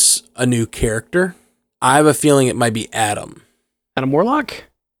introduce a new character. I have a feeling it might be Adam. Adam Warlock?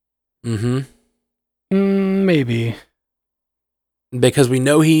 Mm-hmm. Maybe. Because we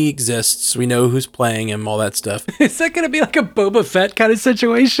know he exists, we know who's playing him, all that stuff. Is that going to be like a Boba Fett kind of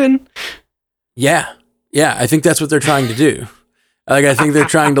situation? Yeah. Yeah, I think that's what they're trying to do. Like, I think they're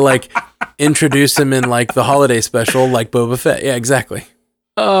trying to, like, introduce him in, like, the holiday special, like Boba Fett. Yeah, exactly.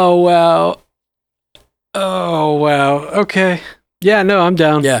 Oh, wow. Okay. Yeah, no, I'm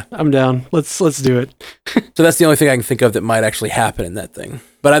down. Yeah. I'm down. Let's do it. So that's the only thing I can think of that might actually happen in that thing.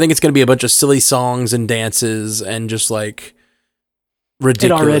 But I think it's going to be a bunch of silly songs and dances and just, like,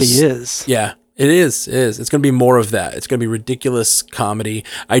 ridiculous. It already is. Yeah, it is. It's going to be more of that. It's going to be ridiculous comedy.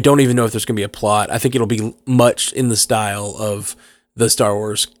 I don't even know if there's going to be a plot. I think it'll be much in the style of the Star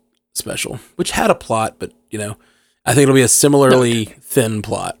Wars special, which had a plot, but, I think it'll be a similarly thin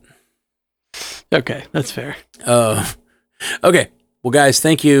plot. Okay, that's fair. Okay. Well, guys,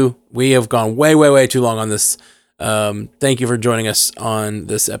 thank you. We have gone way, way, way too long on this. Thank you for joining us on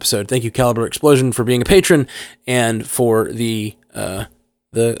this episode. Thank you, Caliber Explosion, for being a patron and for the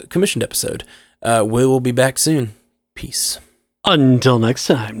commissioned episode. We will be back soon. Peace. Until next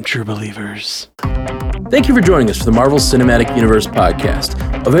time, true believers. Thank you for joining us for the Marvel Cinematic Universe podcast.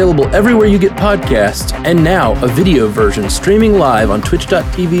 Available everywhere you get podcasts, and now a video version streaming live on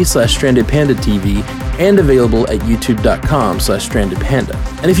twitch.tv/strandedpandatv and available at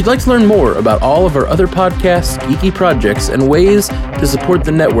youtube.com/strandedpanda. And if you'd like to learn more about all of our other podcasts, geeky projects, and ways to support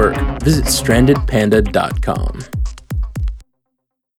the network, visit strandedpanda.com.